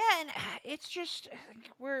 yeah, and it's just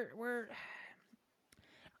we're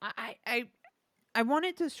I I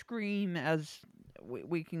wanted to scream as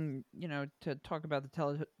we can, to talk about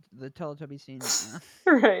the Teletubby scene.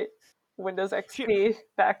 Right. Windows she XP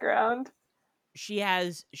background. she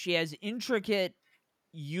has intricate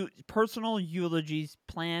personal eulogies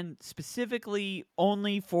planned specifically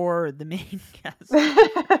only for the main cast.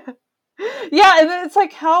 Yeah, and then it's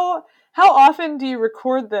like how often do you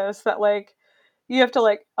record this that like you have to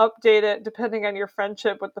like update it depending on your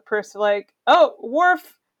friendship with the person. Like, oh,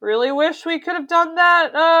 Worf, really wish we could have done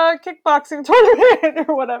that kickboxing tournament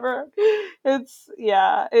or whatever. It's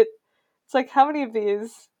like how many of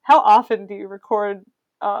these? How often do you record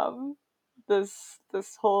um, this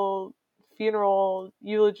whole funeral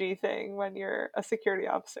eulogy thing when you're a security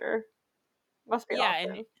officer? Must be Yeah,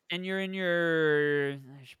 and often. you're in your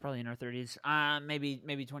she's probably in her 30s, maybe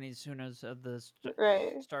 20s, who knows, of the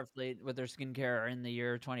Right. Starfleet with their skincare in the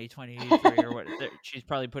year 2023 or what. She's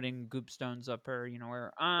probably putting goop stones up her,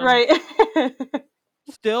 where. Right.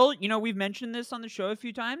 Still, we've mentioned this on the show a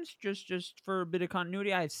few times, just for a bit of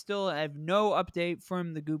continuity. I have no update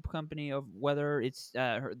from the Goop company of whether it's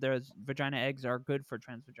their vagina eggs are good for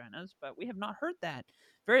trans vaginas, but we have not heard that.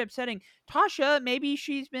 Very upsetting. Tasha, maybe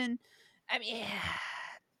she's been. I mean,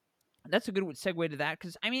 that's a good segue to that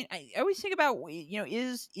because I mean, I always think about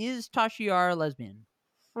is Tasha Yar a lesbian?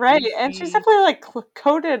 Right, Is and she's she? definitely like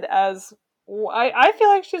coded as. I feel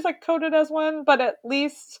like she's like coded as one, but at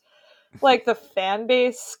least like the fan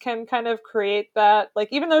base can kind of create that. Like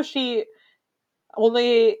even though she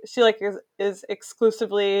like is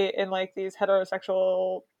exclusively in like these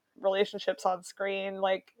heterosexual relationships on screen,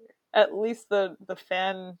 like at least the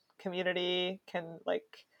fan community can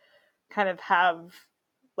like kind of have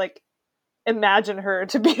like imagine her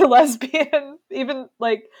to be a lesbian. Even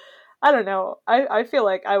like I don't know. I feel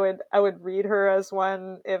like I would read her as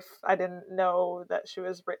one if I didn't know that she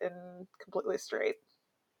was written completely straight.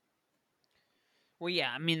 Well,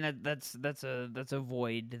 yeah, I mean that's a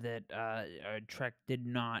void that Trek did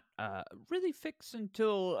not really fix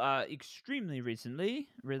until extremely recently.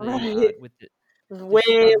 Really, Right. with the Way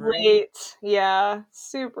Discovery. late. Yeah.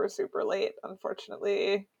 Super, super late,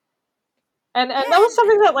 unfortunately. And that Yeah, was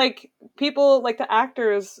something that like people like the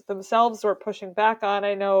actors themselves were pushing back on.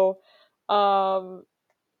 I know um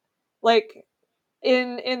like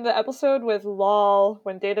in the episode with Lal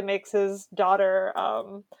when Data makes his daughter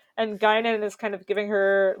and Guinan is kind of giving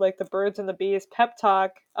her like the birds and the bees pep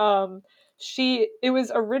talk. She it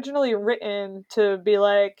was originally written to be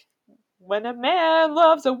like when a man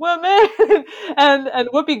loves a woman and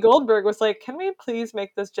Whoopi Goldberg was like, can we please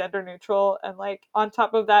make this gender neutral, and like on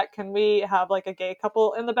top of that can we have like a gay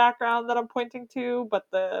couple in the background that I'm pointing to, but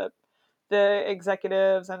the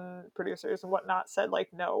executives and producers and whatnot said like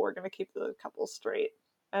no, we're going to keep the couple straight.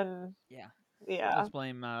 And yeah. yeah, Let's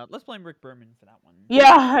blame Rick Berman for that one.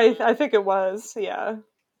 yeah, I think it was, yeah.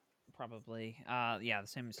 Probably. Yeah.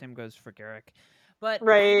 The same goes for Garrick. But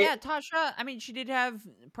Right. yeah, Tasha. I mean, she did have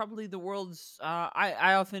probably the world's.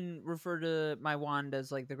 I often refer to my wand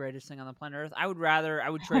as like the greatest thing on the planet Earth. I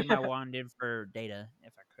would trade my wand in for Data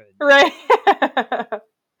if I could, Right.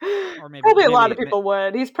 or maybe Probably a lot maybe of people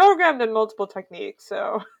would. He's programmed in multiple techniques,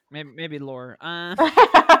 so maybe lore.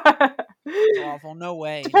 It's awful. No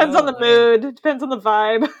way. depends No on the way. mood, depends on the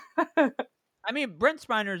vibe. I mean, Brent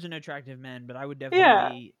Spiner is an attractive man, but I would Yeah.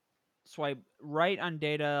 definitely swipe right on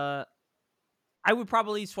Data. I would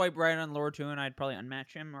probably swipe right on Lore too, and I'd probably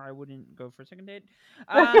unmatch him, or I wouldn't go for a second date.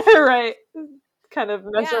 Uh, Right. Kind of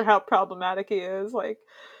yeah. measure how problematic he is, like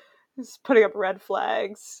just putting up red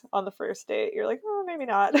flags on the first date. You're like, oh, maybe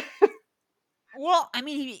not. Well, I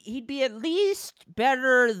mean, he'd be at least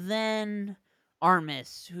better than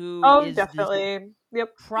Armis, who Oh, is this definitely.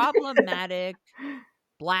 Yep. problematic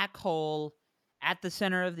black hole at the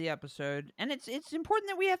center of the episode, and it's important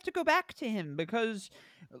that we have to go back to him because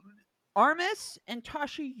Armis and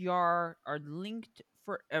Tasha Yar are linked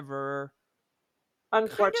forever. Kind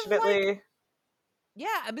of like, Unfortunately. yeah,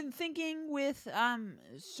 I've been thinking with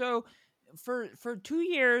so for 2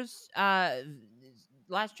 years,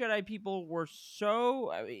 Last Jedi people were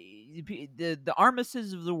so the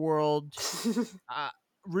Armises of the world uh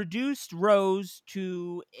reduced Rose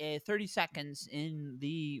to 30 seconds in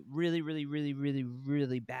the really really really really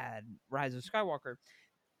really bad Rise of Skywalker.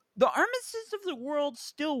 The Armises of the world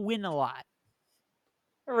still win a lot.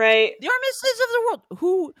 Right. The Armistice of the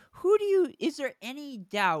world. Who do you? Is there any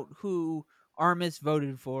doubt who Armis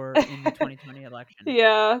voted for in the 2020 election?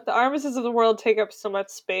 Yeah, the armistices of the world take up so much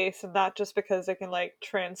space, and not just because they can like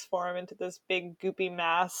transform into this big goopy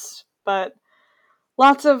mass, but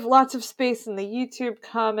lots of space in the YouTube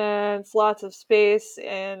comments, lots of space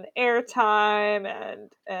in airtime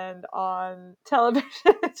and on television.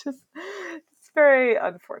 It's very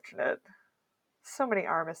unfortunate. So many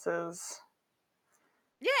armistices.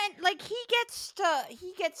 Yeah, and like he gets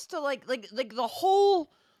to like the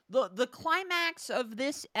whole the climax of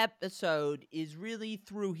this episode is really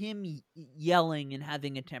through him yelling and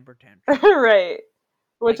having a temper tantrum. Right.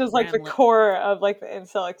 which like is like the core of like the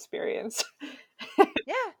incel experience.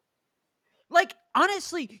 Yeah. Like,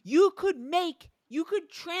 honestly, you could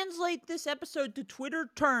translate this episode to Twitter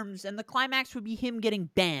terms, and the climax would be him getting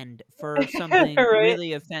banned for something Right?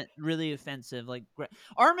 really offensive. Like,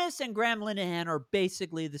 Armis and Graham Linehan are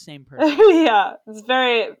basically the same person. Yeah, it's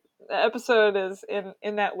very. The episode is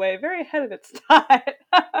in that way very ahead of its time.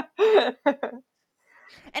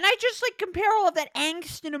 And I just like compare all of that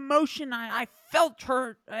angst and emotion I felt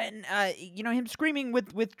her, and him screaming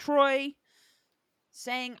with Troy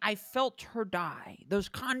saying I felt her die. Those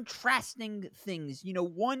contrasting things.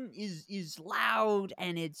 One is loud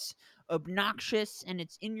and it's obnoxious and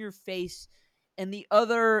it's in your face, and the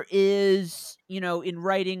other is, in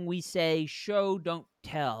writing we say show don't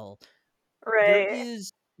tell. There Right.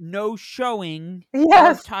 is no showing of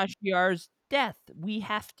Yes. Tashiar's death. We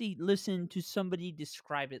have to listen to somebody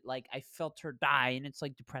describe it like I felt her die, and it's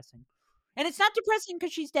like depressing. And it's not depressing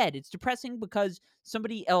because she's dead. It's depressing because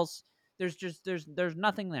somebody else. There's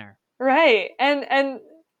nothing there. Right. And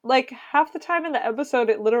like half the time in the episode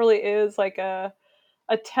it literally is like a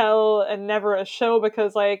tell and never a show,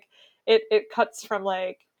 because like it cuts from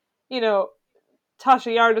like, you know,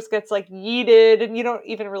 Tasha Yar just gets like yeeted and you don't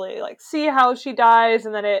even really like see how she dies,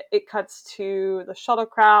 and then it cuts to the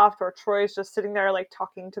shuttlecraft or Troy's just sitting there like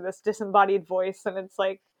talking to this disembodied voice, and it's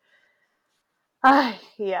like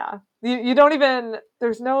yeah. You don't even,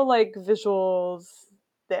 there's no like visuals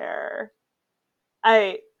there.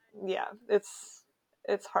 I Yeah, it's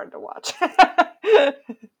hard to watch.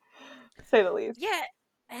 Say the least. Yeah,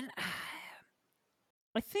 and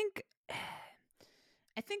I think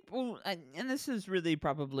well, and this is really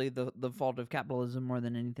probably the fault of capitalism more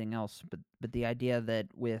than anything else, but the idea that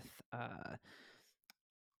with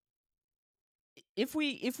if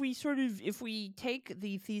we take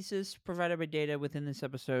the thesis provided by Data within this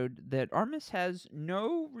episode that Armis has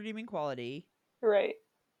no redeeming quality, Right.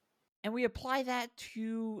 and we apply that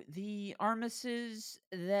to the Armises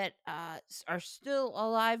that are still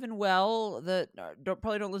alive and well, that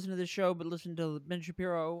probably don't listen to the show but listen to Ben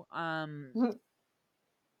Shapiro.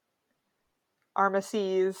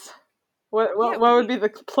 Armises. What, Yeah, what would be the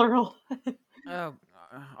plural? uh,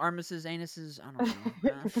 Armises, anuses. I don't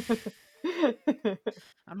know.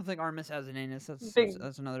 I don't think Armis has an anus. Big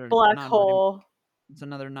That's another black non redeeming. hole. It's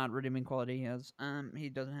another not redeeming quality he has. He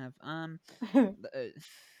doesn't have.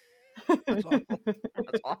 That's awful.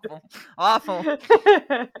 That's awful. Awful.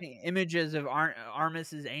 Images of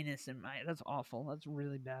Armis's anus in my. That's awful. That's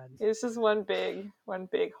really bad. It's just one big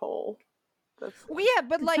hole. That's Well, yeah,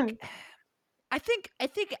 but like, I think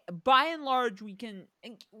by and large we can.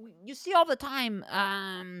 You see all the time.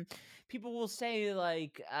 People will say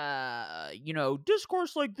like,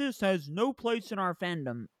 discourse like this has no place in our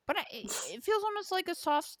fandom, but it feels almost like a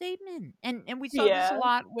soft statement, and we saw this a yeah.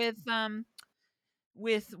 lot with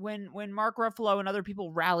when Mark Ruffalo and other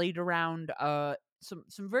people rallied around some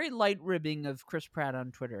very light ribbing of Chris Pratt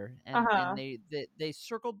on Twitter, and Uh-huh. they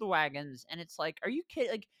circled the wagons, and it's like, are you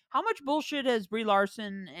kidding? Like, how much bullshit has Brie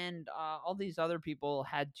Larson and all these other people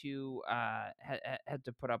had to had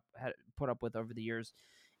to put up with over the years,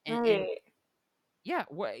 and Right. yeah,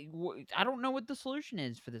 I don't know what the solution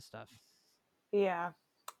is for this stuff. Yeah.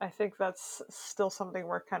 I think that's still something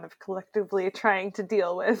we're kind of collectively trying to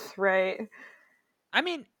deal with, right? I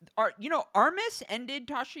mean, Armis ended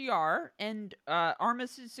Tasha Yar, and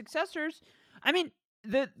Armis's successors. I mean,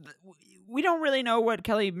 we don't really know what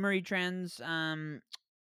Kelly Marie Tran's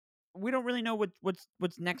we don't really know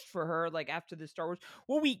what's next for her, like after the Star Wars.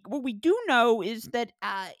 What we do know is that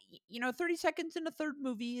 30 seconds in a third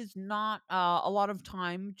movie is not a lot of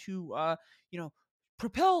time to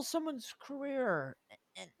propel someone's career,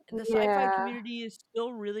 and the sci-fi Yeah. community is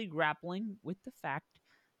still really grappling with the fact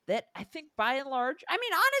that I think by and large, I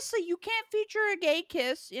mean, honestly, you can't feature a gay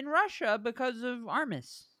kiss in Russia because of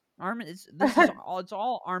Armis. This is all, it's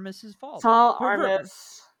all Armis's It's fault. all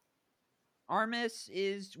Armis. Armis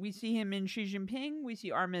is, we see him in Xi Jinping, we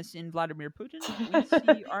see Armis in Vladimir Putin, we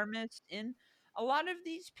see Armis in a lot of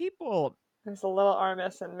these people. There's a little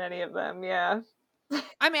Armis in many of them, yeah.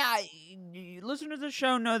 I mean, listeners to the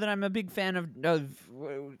show know that I'm a big fan of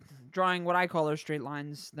drawing what I call our straight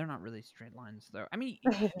lines. They're not really straight lines, though. I mean,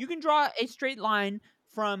 you can draw a straight line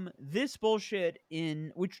from this bullshit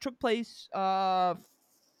which took place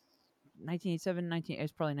 1987,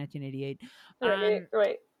 it's probably 1988. Right,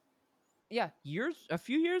 right. Yeah, a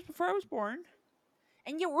few years before I was born,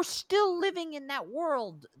 and yet we're still living in that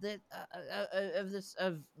world that of this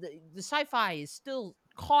of the sci-fi is still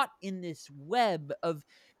caught in this web of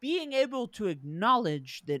being able to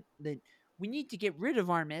acknowledge that we need to get rid of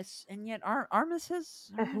Armis, and yet Armis has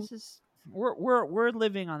we're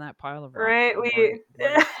living on that pile of rocks Right, in we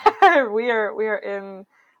Vardistan. we are in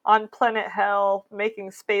on planet Hell,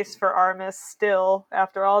 making space for Armis still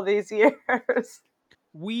after all these years.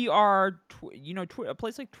 We are, a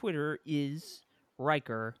place like Twitter is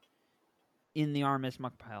Riker in the Armis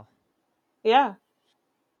muck pile. Yeah.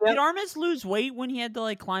 Did Yep. Armis lose weight when he had to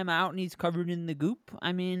like climb out and he's covered in the goop?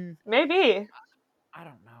 I mean, Maybe. I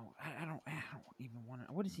don't know. I don't even want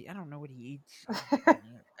to. What is he? I don't know what he eats. I don't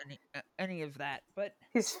want any of that. But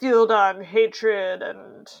He's fueled on hatred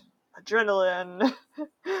and adrenaline.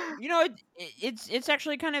 it's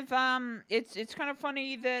actually kind of it's kind of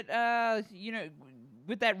funny that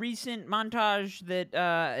with that recent montage that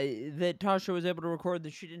Tasha was able to record,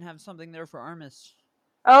 that she didn't have something there for Armis.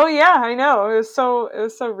 Oh yeah, I know. It was so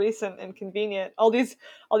recent and convenient. All these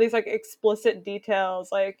like explicit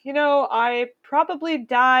details, like, I probably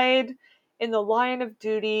died in the line of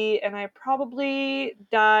duty, and I probably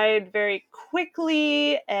died very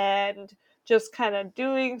quickly and just kind of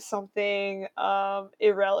doing something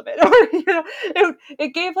irrelevant. Or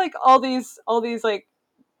it gave like all these like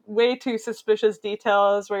way too suspicious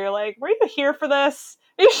details where you're like, were you here for this?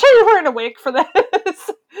 Are you sure you weren't awake for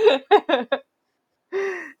this?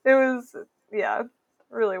 It was, yeah,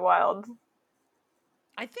 really wild.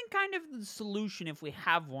 I think kind of the solution, if we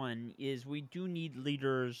have one, is we do need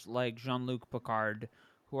leaders like Jean-Luc Picard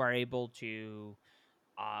who are able to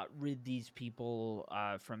rid these people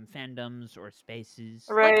from fandoms or spaces.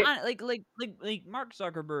 Right. Like Mark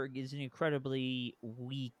Zuckerberg is an incredibly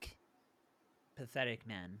weak, pathetic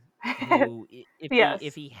man who, if Yes.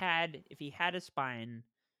 he had a spine,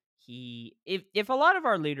 if a lot of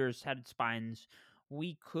our leaders had spines,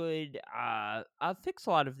 we could fix a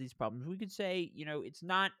lot of these problems. We could say, it's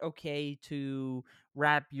not okay to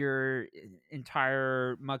wrap your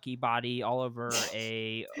entire mucky body all over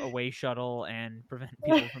a away shuttle and prevent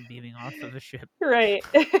people from beaming off of a ship. Right.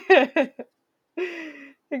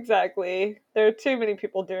 Exactly. There are too many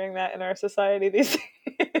people doing that in our society these days.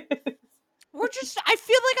 I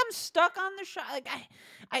feel like I'm stuck on the show. Like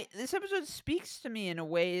this episode speaks to me in a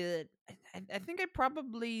way that I think I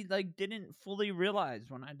probably like didn't fully realize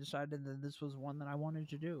when I decided that this was one that I wanted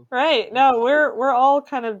to do. Right. No, we're all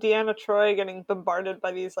kind of Deanna Troy getting bombarded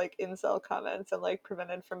by these like incel comments and like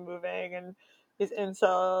prevented from moving, and these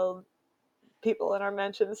incel people in our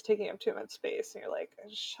mentions taking up too much space, and you're like,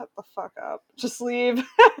 shut the fuck up, just leave.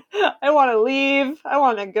 I want to leave, I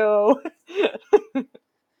want to go.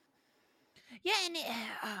 Yeah, and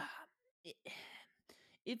it,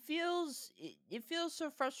 it feels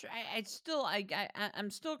so frustrating.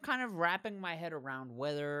 I'm still kind of wrapping my head around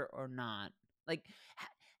whether or not, like,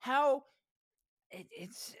 how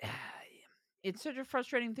it's it's such a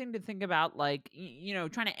frustrating thing to think about, like,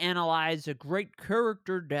 trying to analyze a great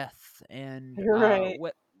character death, and Right.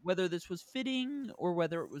 whether this was fitting or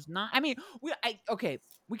whether it was not. I mean, okay,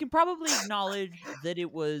 we can probably acknowledge that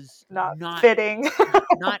it was Not not fitting.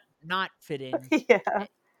 not fitting, Yeah.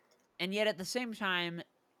 and yet at the same time,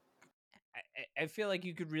 I feel like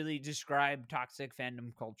you could really describe toxic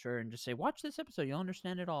fandom culture and just say, watch this episode, you'll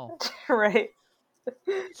understand it all. Right.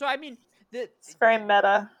 So I mean, the It's very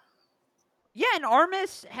meta. yeah, and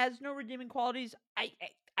Armis has no redeeming qualities. I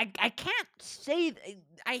can't say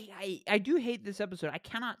I do hate this episode. I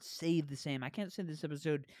cannot say the same. I can't say this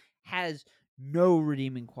episode has no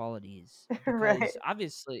redeeming qualities, Right. because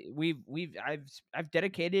obviously I've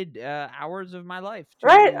dedicated hours of my life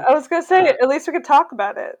Right. to I was gonna say, uh at least we could talk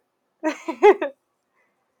about it. I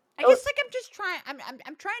Oh, guess, like, I'm just trying.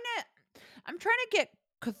 I'm trying to get.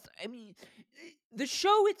 I mean, the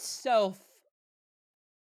show itself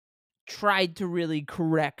tried to really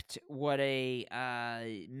correct what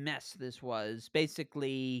a mess this was.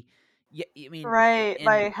 Basically, yeah. I mean, right, and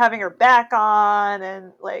by having her back on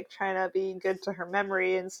and like trying to be good to her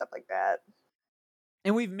memory and stuff like that.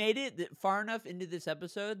 we've made it far enough into this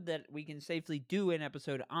episode that we can safely do an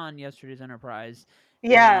episode on yesterday's Enterprise.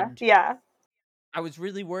 Yeah, And yeah. I was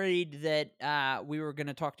really worried that we were going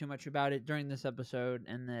to talk too much about it during this episode,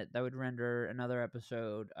 and that would render another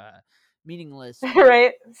episode meaningless. But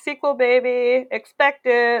Right. Sequel, baby. Expect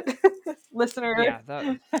it. Listener. yeah,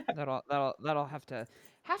 that'll have to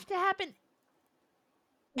happen.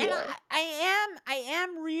 And Yeah. I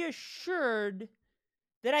am reassured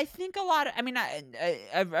that I think a lot of, I mean,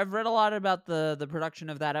 I've read a lot about the production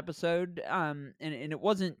of that episode, and it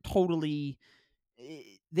wasn't totally,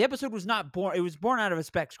 the episode was not born, it was born out of a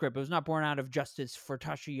spec script. It was not born out of justice for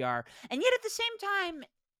Tasha Yar. And yet at the same time,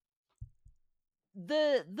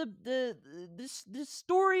 this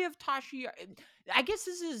story of Tashi, I guess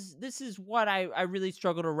this is what I really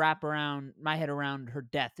struggle to wrap around my head around her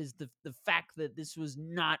death, is the fact that this was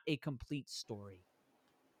not a complete story.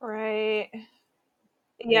 Right. Like,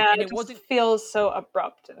 Yeah, and it it just wasn't feels so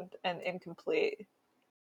abrupt and incomplete.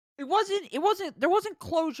 there wasn't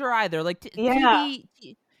closure either. Like Yeah.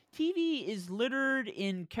 TV is littered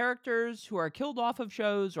in characters who are killed off of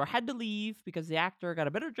shows or had to leave because the actor got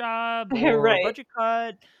a better job or Right. budget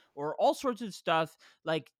cut or all sorts of stuff.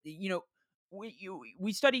 Like,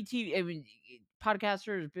 we study TV. I mean,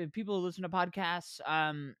 podcasters, people who listen to podcasts.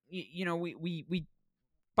 We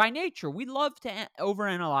by nature we love to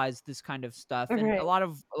overanalyze this kind of stuff, and Right. a lot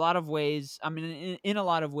of ways, I mean, in a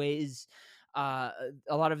lot of ways, uh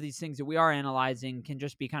a lot of these things that we are analyzing can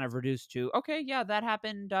just be kind of reduced to, okay, yeah, that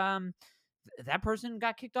happened. That person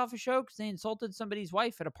got kicked off a show because they insulted somebody's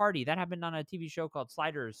wife at a party. That happened on a TV show called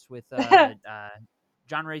Sliders with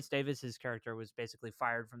John Rhys Davis's character was basically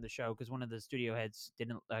fired from the show because one of the studio heads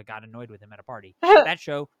didn't got annoyed with him at a party. That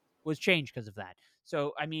show was changed because of that.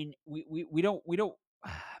 So I mean, we don't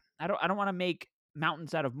I don't want to make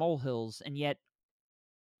mountains out of molehills, and yet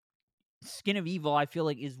Skin of Evil, I feel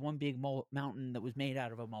like, is one big mountain that was made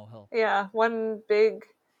out of a molehill. Yeah, one big,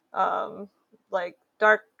 um, like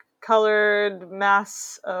dark colored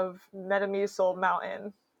mass of Metamucil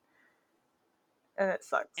mountain, and it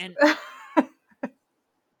sucks. And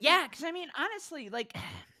yeah, because I mean, honestly, like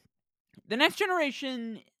The Next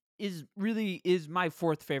Generation is my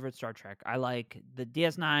fourth favorite Star Trek. I like the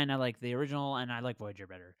DS9, I like the original, and I like Voyager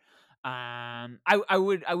better. I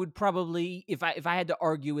would probably, if I had to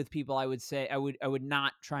argue with people, I would say I would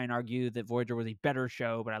not try and argue that Voyager was a better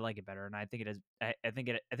show, but I like it better, and I think it is. I think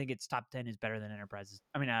its top 10 is better than Enterprise's.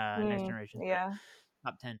 I mean, Next Generation's Yeah.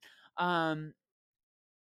 top 10.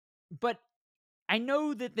 But I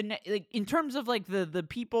know that like, in terms of like the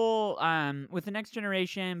people with the Next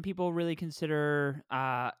Generation, people really consider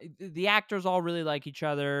the actors all really like each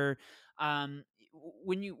other.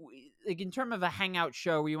 When you like, in terms of a hangout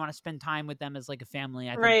show where you want to spend time with them as like a family,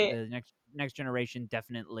 I think Right. the Next Generation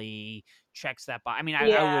definitely checks that box. I mean,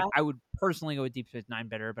 Yeah. I would personally go with Deep Space Nine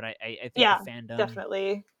better, but I think the Yeah. fandom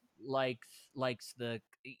Definitely. likes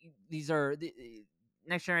these are the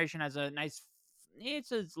Next Generation has a nice,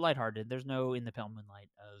 it's lighthearted. There's no In the Pale Moonlight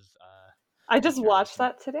of I Next just watched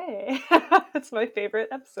Generation. that today. It's my favorite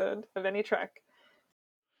episode of any Trek.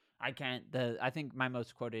 I can't. I think my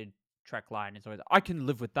most quoted Trek line is always, "I can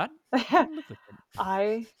live with that. I can live with it."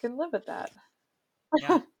 I can live with that.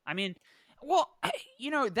 Yeah, I mean, well,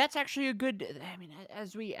 that's actually a good. I mean,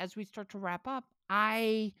 as we start to wrap up,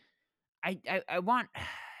 I want.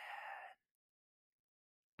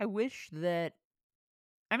 I wish that.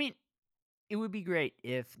 I mean, it would be great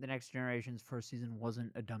if the Next Generation's first season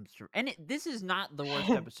wasn't a dumpster. And this is not the worst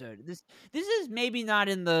episode. This is maybe not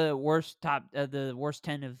in the the worst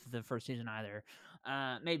 10 of the first season either.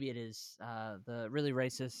 Maybe it is the really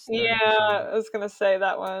racist third Yeah, episode. I was gonna say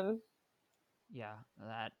that one. Yeah,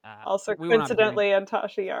 that Also, we will not be doing. coincidentally, and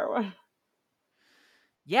Tasha Yar.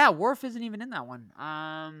 Yeah, Worf isn't even in that one.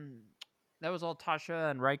 That was all Tasha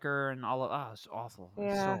and Riker and all of. Oh, it's awful.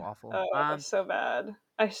 It's so Yeah. awful. Oh, so bad.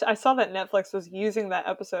 I saw that Netflix was using that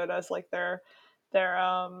episode as like their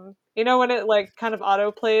when it like kind of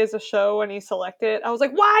auto plays a show when you select it. I was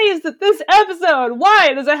like, why is it this episode?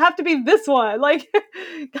 Why does it have to be this one? Like,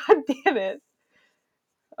 god damn it.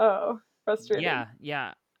 Oh, frustrating. Yeah,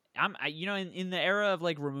 yeah. In the era of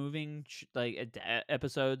like removing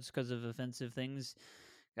episodes because of offensive things,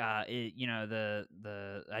 the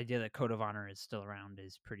idea that Code of Honor is still around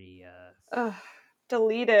is pretty Ugh,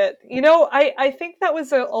 delete it. I think that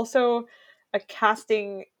was also a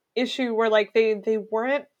casting issue where like they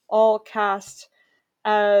weren't all cast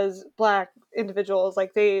as black individuals.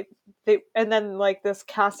 Like they and then like this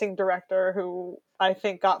casting director who I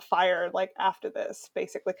think got fired like after this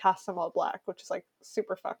basically cast them all black, which is like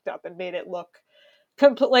super fucked up and made it look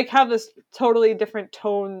like have this totally different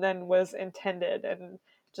tone than was intended and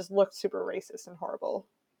just looked super racist and horrible.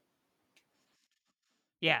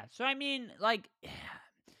 yeah. So I mean, like,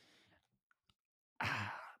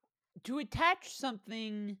 to attach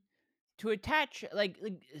something to attach like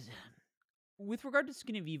with regard to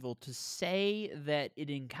Skin of Evil, to say that it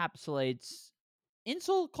encapsulates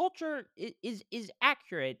insult culture is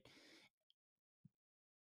accurate,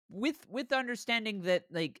 with the understanding that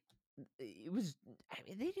like it was, I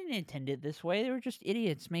mean, they didn't intend it this way. They were just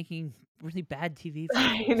idiots making really bad TV for a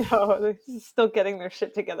I living. know they're still getting their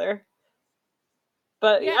shit together.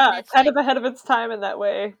 But Yeah, yeah, and it's kind like, of ahead of its time in that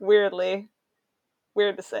way. Weirdly,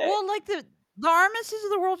 weird to say. well, like the Armises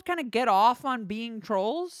of the world kind of get off on being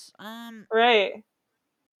trolls. Right.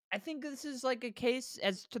 I think this is like a case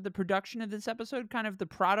as to the production of this episode, kind of the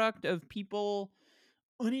product of people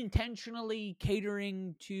unintentionally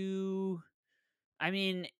catering to. I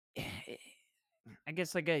mean, I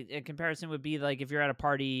guess like a comparison would be like if you're at a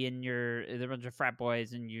party and there's a bunch of frat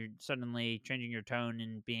boys and you're suddenly changing your tone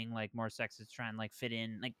and being like more sexist, to try and like fit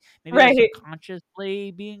in. Like maybe they're Right.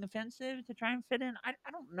 subconsciously being offensive to try and fit in. I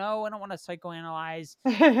don't know. I don't want to psychoanalyze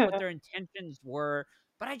what their intentions were,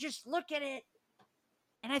 but I just look at it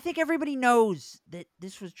and I think everybody knows that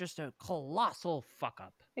this was just a colossal fuck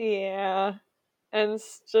up. Yeah. And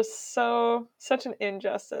it's just such an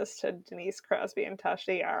injustice to Denise Crosby and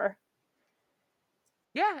Tasha Yar.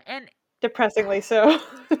 Yeah, and Depressingly so.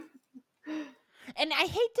 and I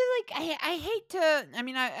hate to I hate to. I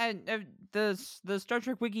mean, the Star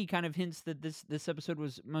Trek wiki kind of hints that this episode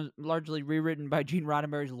was largely rewritten by Gene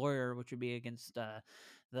Roddenberry's lawyer, which would be against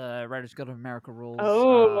the Writers Guild of America rules.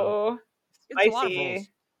 Oh, It's a lot of rules. spicy.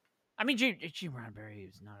 I mean, Gene Roddenberry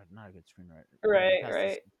is not a good screenwriter Right, past the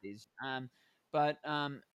right. 60s. But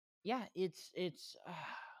yeah, it's.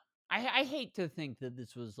 I hate to think that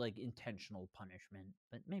this was like intentional punishment,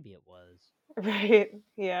 but maybe it was. Right.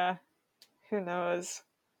 Yeah. Who knows?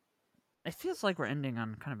 It feels like we're ending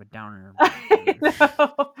on kind of a downer. I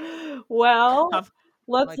know. Well, let's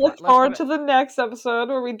look Let's talk forward about to the next episode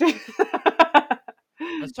where we do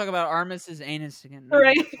let's talk about Armis's anus again. No,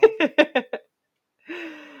 right. that's awful.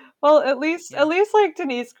 Well, at least Yeah. like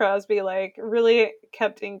Denise Crosby like really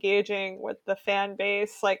kept engaging with the fan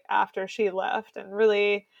base like after she left and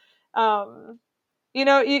really um you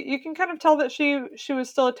can kind of tell that she was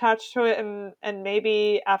still attached to it and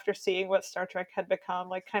maybe after seeing what Star Trek had become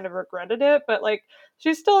like kind of regretted it, but like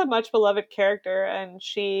she's still a much beloved character and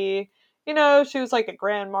she was like a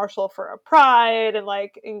grand marshal for a pride and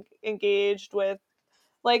like engaged with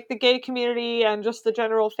like the gay community and just the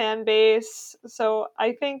general fan base. So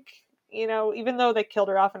I think, even though they killed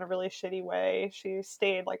her off in a really shitty way, she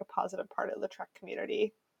stayed like a positive part of the Trek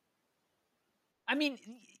community. I mean,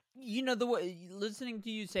 the way listening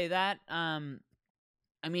to you say that, I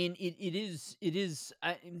mean, it is.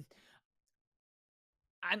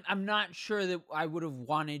 I'm not sure that I would have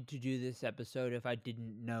wanted to do this episode if I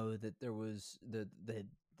didn't know that there was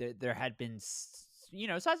there had been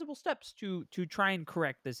sizable steps to try and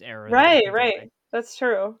correct this error that I Right, think is right. like. That's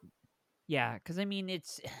true. Yeah, because I mean,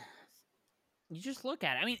 it's you just look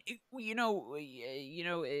at it. I mean,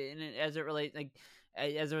 as it relates, like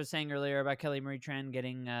as I was saying earlier about Kelly Marie Tran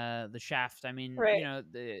getting the shaft. I mean, Right.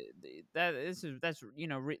 that's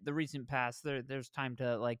the recent past. There's time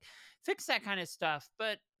to like fix that kind of stuff.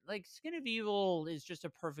 But like Skin of Evil is just a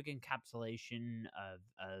perfect encapsulation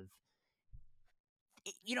of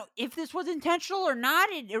if this was intentional or not,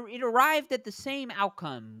 it arrived at the same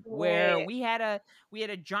outcome where Right. we had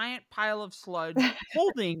a giant pile of sludge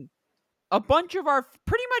holding a bunch of our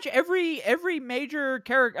pretty much every major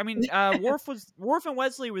character. I mean, Worf and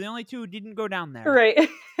Wesley were the only two who didn't go down there. Right.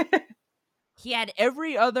 He had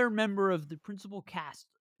every other member of the principal cast,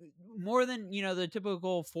 more than the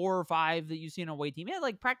typical 4 or 5 that you see in a away team. He had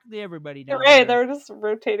like practically everybody down Right. there. They're just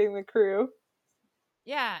rotating the crew.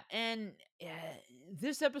 Yeah, and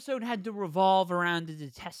this episode had to revolve around a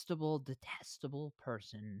detestable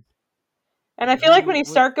person And I feel like when who you was.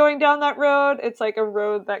 start going down that road, it's like a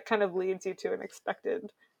road that kind of leads you to an expected,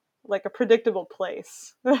 like a predictable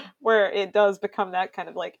place where it does become that kind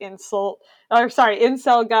of like incel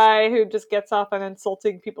guy who just gets off on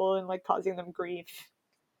insulting people and like causing them grief.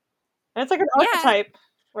 And it's like an Yeah, archetype,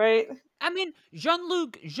 right? I mean,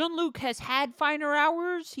 Jean-Luc has had finer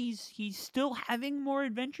hours. He's still having more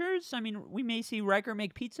adventures. I mean, we may see Riker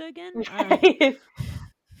make pizza again. Right.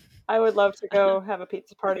 I would love to go have a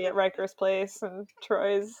pizza party at Riker's place and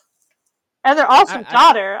Troy's. And their awesome I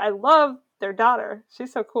daughter. I love their daughter.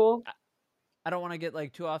 She's so cool. I don't want to get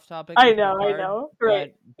like too off topic I with know, I Picard, know.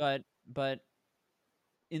 Right. but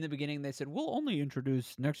in the beginning they said we'll only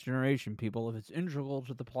introduce next generation people if it's integral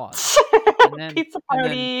to the plot. And then Pizza and then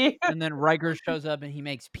party. and then Riker shows up and he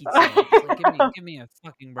makes pizza. It's like give me a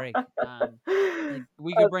fucking break. Like That's funny.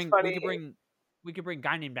 we could bring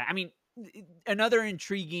Guinan back. I mean, another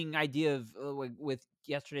intriguing idea of with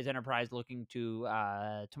yesterday's Enterprise looking to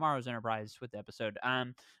tomorrow's Enterprise with the episode.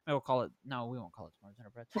 Maybe we'll call it. No, we won't call it tomorrow's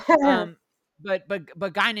Enterprise.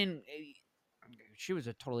 But Guinan, she was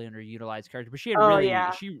a totally underutilized character, but she had Oh really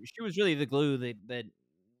yeah. she was really the glue that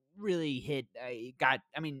really hit. I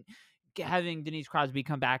mean, having Denise Crosby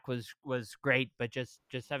come back was great, but just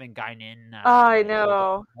having Guinan I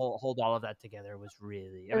know. hold all of that together was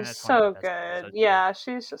really. I It mean, was that's one of the so best good. episodes. Yeah,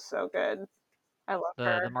 she's just so good. I love The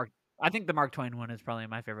her. I think the Mark Twain one is probably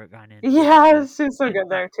my favorite Guinan, Yeah, but she's so good might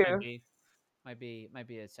there too. be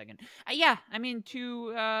a second. Yeah, I mean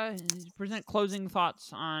to present closing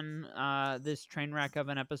thoughts on this train wreck of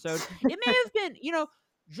an episode. It may have been,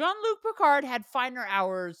 Jean-Luc Picard had finer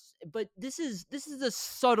hours, but this is a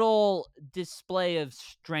subtle display of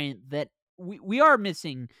strength that we are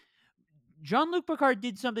missing. Jean-Luc Picard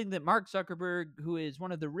did something that Mark Zuckerberg, who is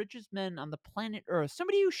one of the richest men on the planet Earth,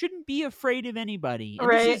 somebody who shouldn't be afraid of anybody. And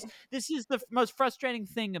Right. this is the most frustrating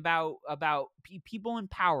thing about people in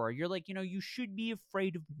power. You're like, you should be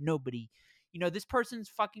afraid of nobody. This person's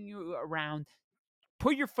fucking you around.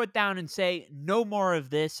 Put your foot down and say, no more of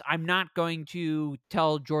this. I'm not going to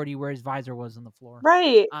tell Geordi where his visor was on the floor.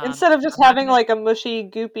 Right. Instead of just I'm not having gonna. like a mushy,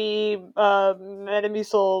 goopy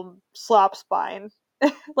Metamucil slop spine.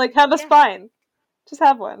 Like, have a Yeah. spine. Just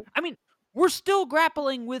have one. I mean, we're still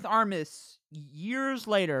grappling with Armis years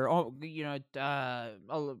later. Over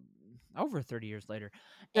 30 years later,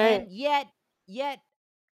 Right. and yet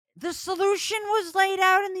the solution was laid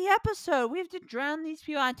out in the episode. We have to drown these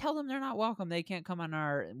people. I tell them they're not welcome. They can't come on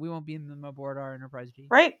we won't beam them aboard our Enterprise D.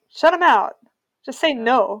 Right. Shut them out. Just say Yeah.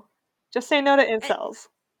 no. Just say no to And, incels.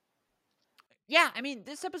 yeah, I mean,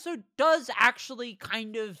 this episode does actually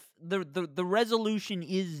kind of the resolution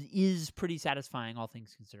is pretty satisfying, all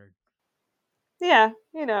things considered. Yeah,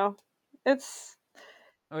 it's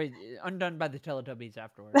Or undone by the Teletubbies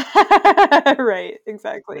afterwards. right, When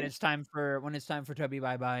exactly. it's time for Tubby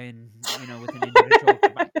Bye Bye and with an individual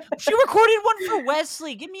goodbye. She recorded one for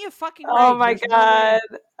Wesley. Give me a fucking Oh break. my There's no way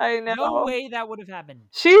god, I no know. way that would have happened.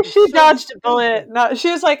 She It's dodged a so bullet. good. No,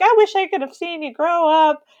 she was like, I wish I could have seen you grow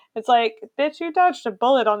up. It's like, bitch, you dodged a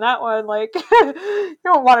bullet on that one. Like, you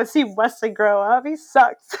don't want to see Wesley grow up. He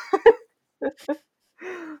sucks.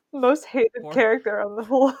 Most hated Poor character on the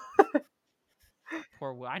whole.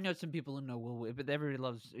 poor Will. I know some people who know Will Wheaton, but everybody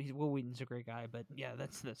loves Will Wheaton's a great guy, but yeah,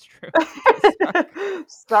 that's true. He does suck.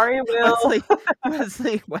 Sorry, Will.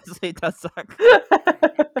 Wesley does suck.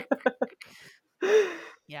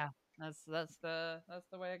 Yeah. That's the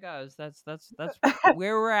way it goes. That's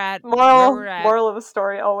where we're at. Moral of the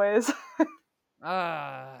story always.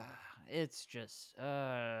 Uh it's just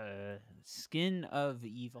skin of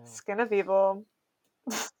evil. Skin of evil.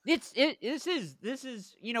 This is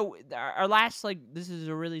our last, this is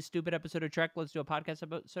a really stupid episode of Trek. Let's do a podcast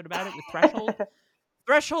episode about it with Threshold.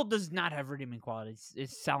 Threshold does not have redeeming qualities.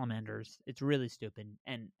 It's salamanders. It's really stupid,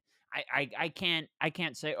 and I can't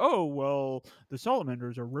say, oh well, the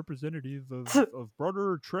salamanders are representative of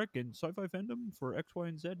broader Trek and sci-fi fandom for X, Y,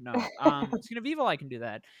 and Z. No, Skin of Evil, I can do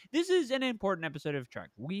that. This is an important episode of Trek.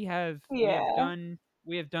 We have done.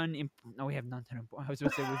 We have done. No, we have not done. I was going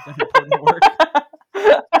to say we've done important work.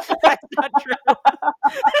 That's not true.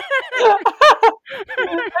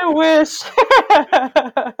 I wish.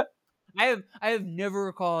 I have never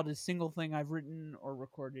recalled a single thing I've written or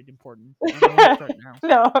recorded important. And I won't start now.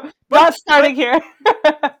 No, not starting here.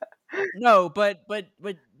 No, but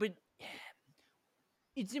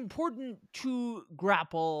it's important to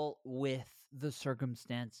grapple with the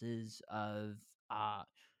circumstances of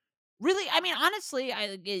really, I mean, honestly,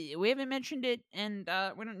 we haven't mentioned it, and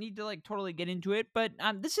we don't need to totally get into it, but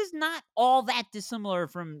this is not all that dissimilar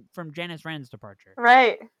from Janice Rand's departure.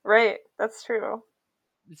 Right. That's true.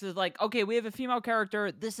 This is like, okay, we have a female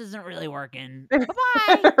character. This isn't really working.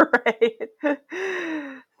 Bye-bye. Right.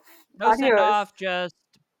 No send Adios. off, just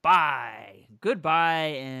bye.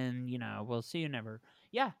 Goodbye, and we'll see you never.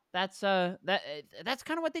 Yeah, that's kind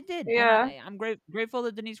of what they did. Yeah. And I'm grateful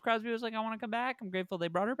that Denise Crosby was like, I want to come back. I'm grateful they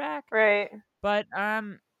brought her back. Right. But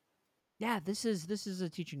yeah, this is a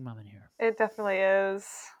teaching moment here. It definitely is.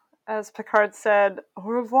 As Picard said, au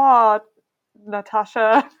revoir,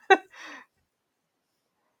 Natasha.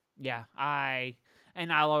 Yeah,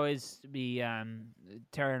 I'll always be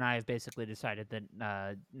Tara and I have basically decided that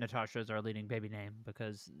Natasha is our leading baby name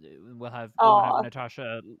because we won't have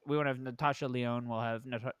Natasha. We won't have Natasha Leone. We'll have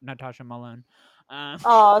Natasha Malone.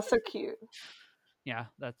 Oh, so cute. Yeah,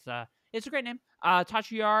 that's it's a great name.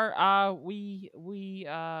 Tasha Yar. We're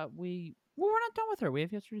not done with her. We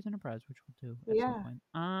have Yesterday's Enterprise, which we'll do at some point.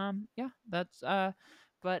 Yeah, that's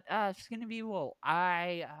but Skin of Evil.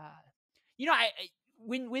 I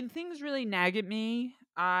when things really nag at me,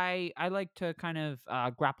 I like to kind of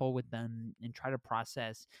grapple with them and try to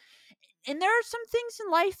process. And there are some things in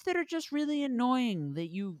life that are just really annoying that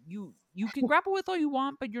you can grapple with all you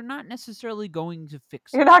want, but you're not necessarily going to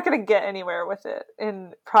fix You're it. not going to get anywhere with it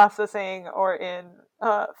in processing or in,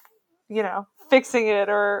 fixing it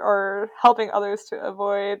or helping others to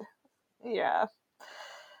avoid. Yeah.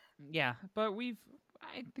 Yeah, but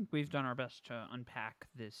I think we've done our best to unpack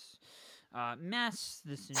this mess,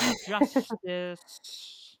 this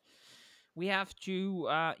injustice. We have to,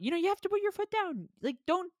 you have to put your foot down. Like,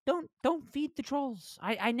 don't feed the trolls.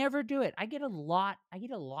 I never do it. I get a lot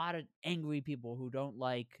of angry people who don't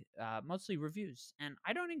like, mostly reviews, and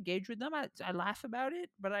I don't engage with them. I laugh about it,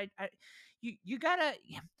 but you gotta,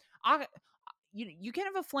 you can't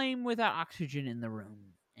have a flame without oxygen in the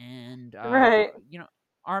room, and Right.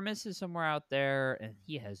 Armis is somewhere out there, and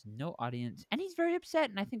he has no audience, and he's very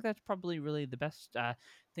upset. And I think that's probably really the best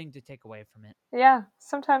thing to take away from it. Yeah.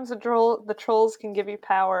 Sometimes the trolls can give you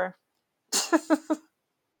power.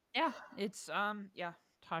 Yeah, it's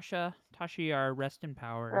Tasha Yar, rest in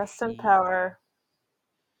power. Rest in She power.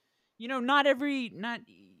 not every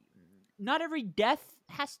death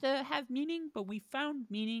has to have meaning, but we found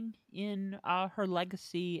meaning in her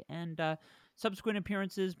legacy and subsequent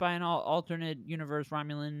appearances by an alternate universe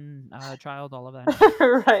Romulan child, all of that.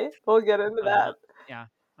 Right. We'll get into that. Yeah.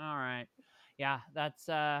 All right. Yeah, that's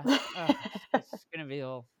it's gonna be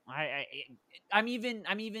a I'm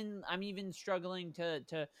even struggling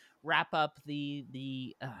to wrap up the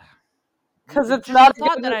Because it's just the not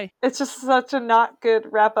thought that good. It's just such a not good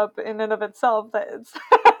wrap up in and of itself that it's,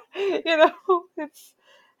 it's,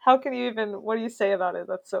 how can you even, what do you say about it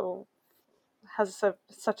that's so, has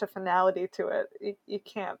such a finality to it? You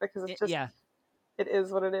can't, because it's just, yeah. it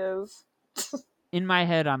is what it is. In my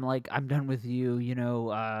head, I'm like, I'm done with you.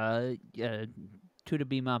 To the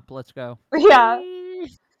beam up. Let's go. Yeah, Bye.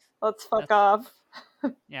 let's fuck That's off.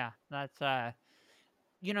 yeah. That's to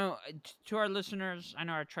our listeners, I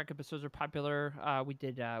know our Trek episodes are popular. We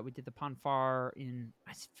did the Ponfar in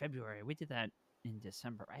February. We did that in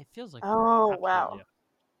December. It feels like Oh, absolutely wow.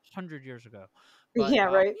 100 years ago. But Yeah,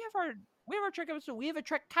 right. we have our Trek episode. We have a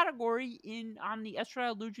Trek category on the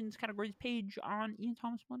Estrada Illusions categories page on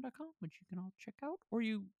IanThomasMillen.com, which you can all check out, or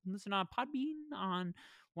you listen on Podbean on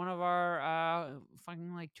one of our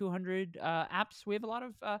fucking like 200 apps. We have a lot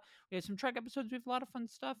of we have some Trek episodes. We have a lot of fun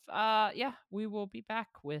stuff. Yeah, we will be back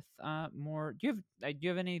with more. Do you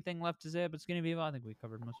have anything left to say about Skinny Viva? I think we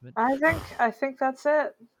covered most of it. I think that's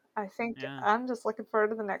it. I think Yeah. I'm just looking forward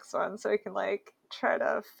to the next one so we can like try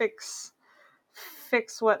to fix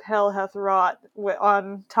what hell hath wrought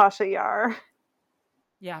on Tasha Yar.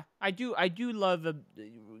 Yeah, I do love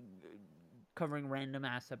covering random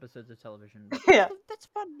ass episodes of television. But Yeah, that's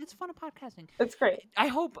fun. It's fun of podcasting. it's great. I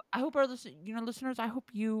hope our listeners. I hope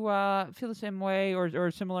you feel the same way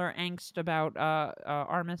or similar angst about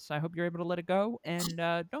Armis. I hope you're able to let it go and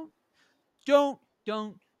don't don't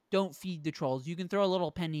don't feed the trolls. You can throw a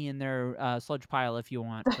little penny in their sludge pile if you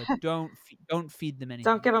want, but don't feed them Don't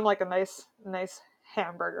anything. give him like a nice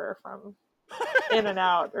hamburger from In and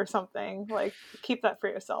Out or something. Like keep that for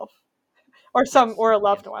yourself Yes, or a yes.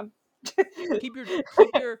 loved one. Keep your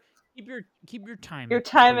Your time for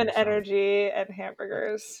time and yourself. energy and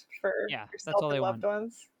hamburgers for Yeah, that's yourself all and they loved want.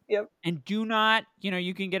 ones. Yep. And do not,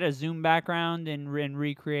 you can get a Zoom background and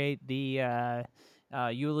recreate the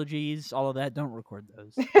eulogies, all of that. Don't record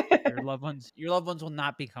those. Your loved ones will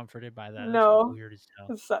not be comforted by that. It's No, weird as hell.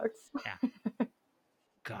 it sucks. Yeah.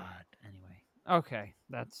 God. Anyway. Okay.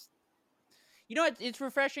 It's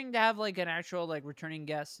refreshing to have like an actual like returning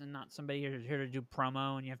guest and not somebody here to do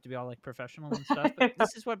promo and you have to be all like professional and stuff. But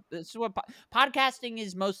this is what podcasting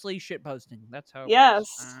is, mostly shit posting. That's how it works.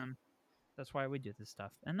 Yes. That's why we do this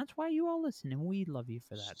stuff, and that's why you all listen, and we love you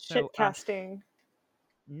for that. So, Shit casting.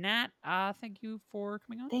 Nat, thank you for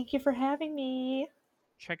coming on. Thank you for having me.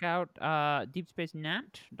 Check out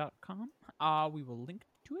deepspacenat.com. We will link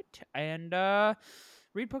to it, and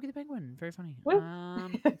read Pokey the Penguin. Very funny.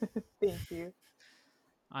 Thank you.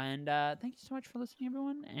 And thank you so much for listening,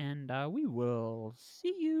 everyone, and we will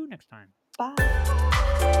see you next time. Bye.